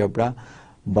linear algebra,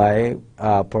 by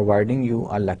providing you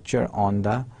a lecture on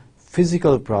the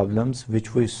physical problems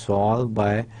which we solve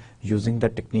by using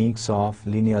the techniques of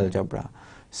linear algebra.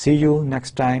 See you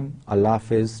next time. Allah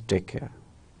Hafiz. Take care.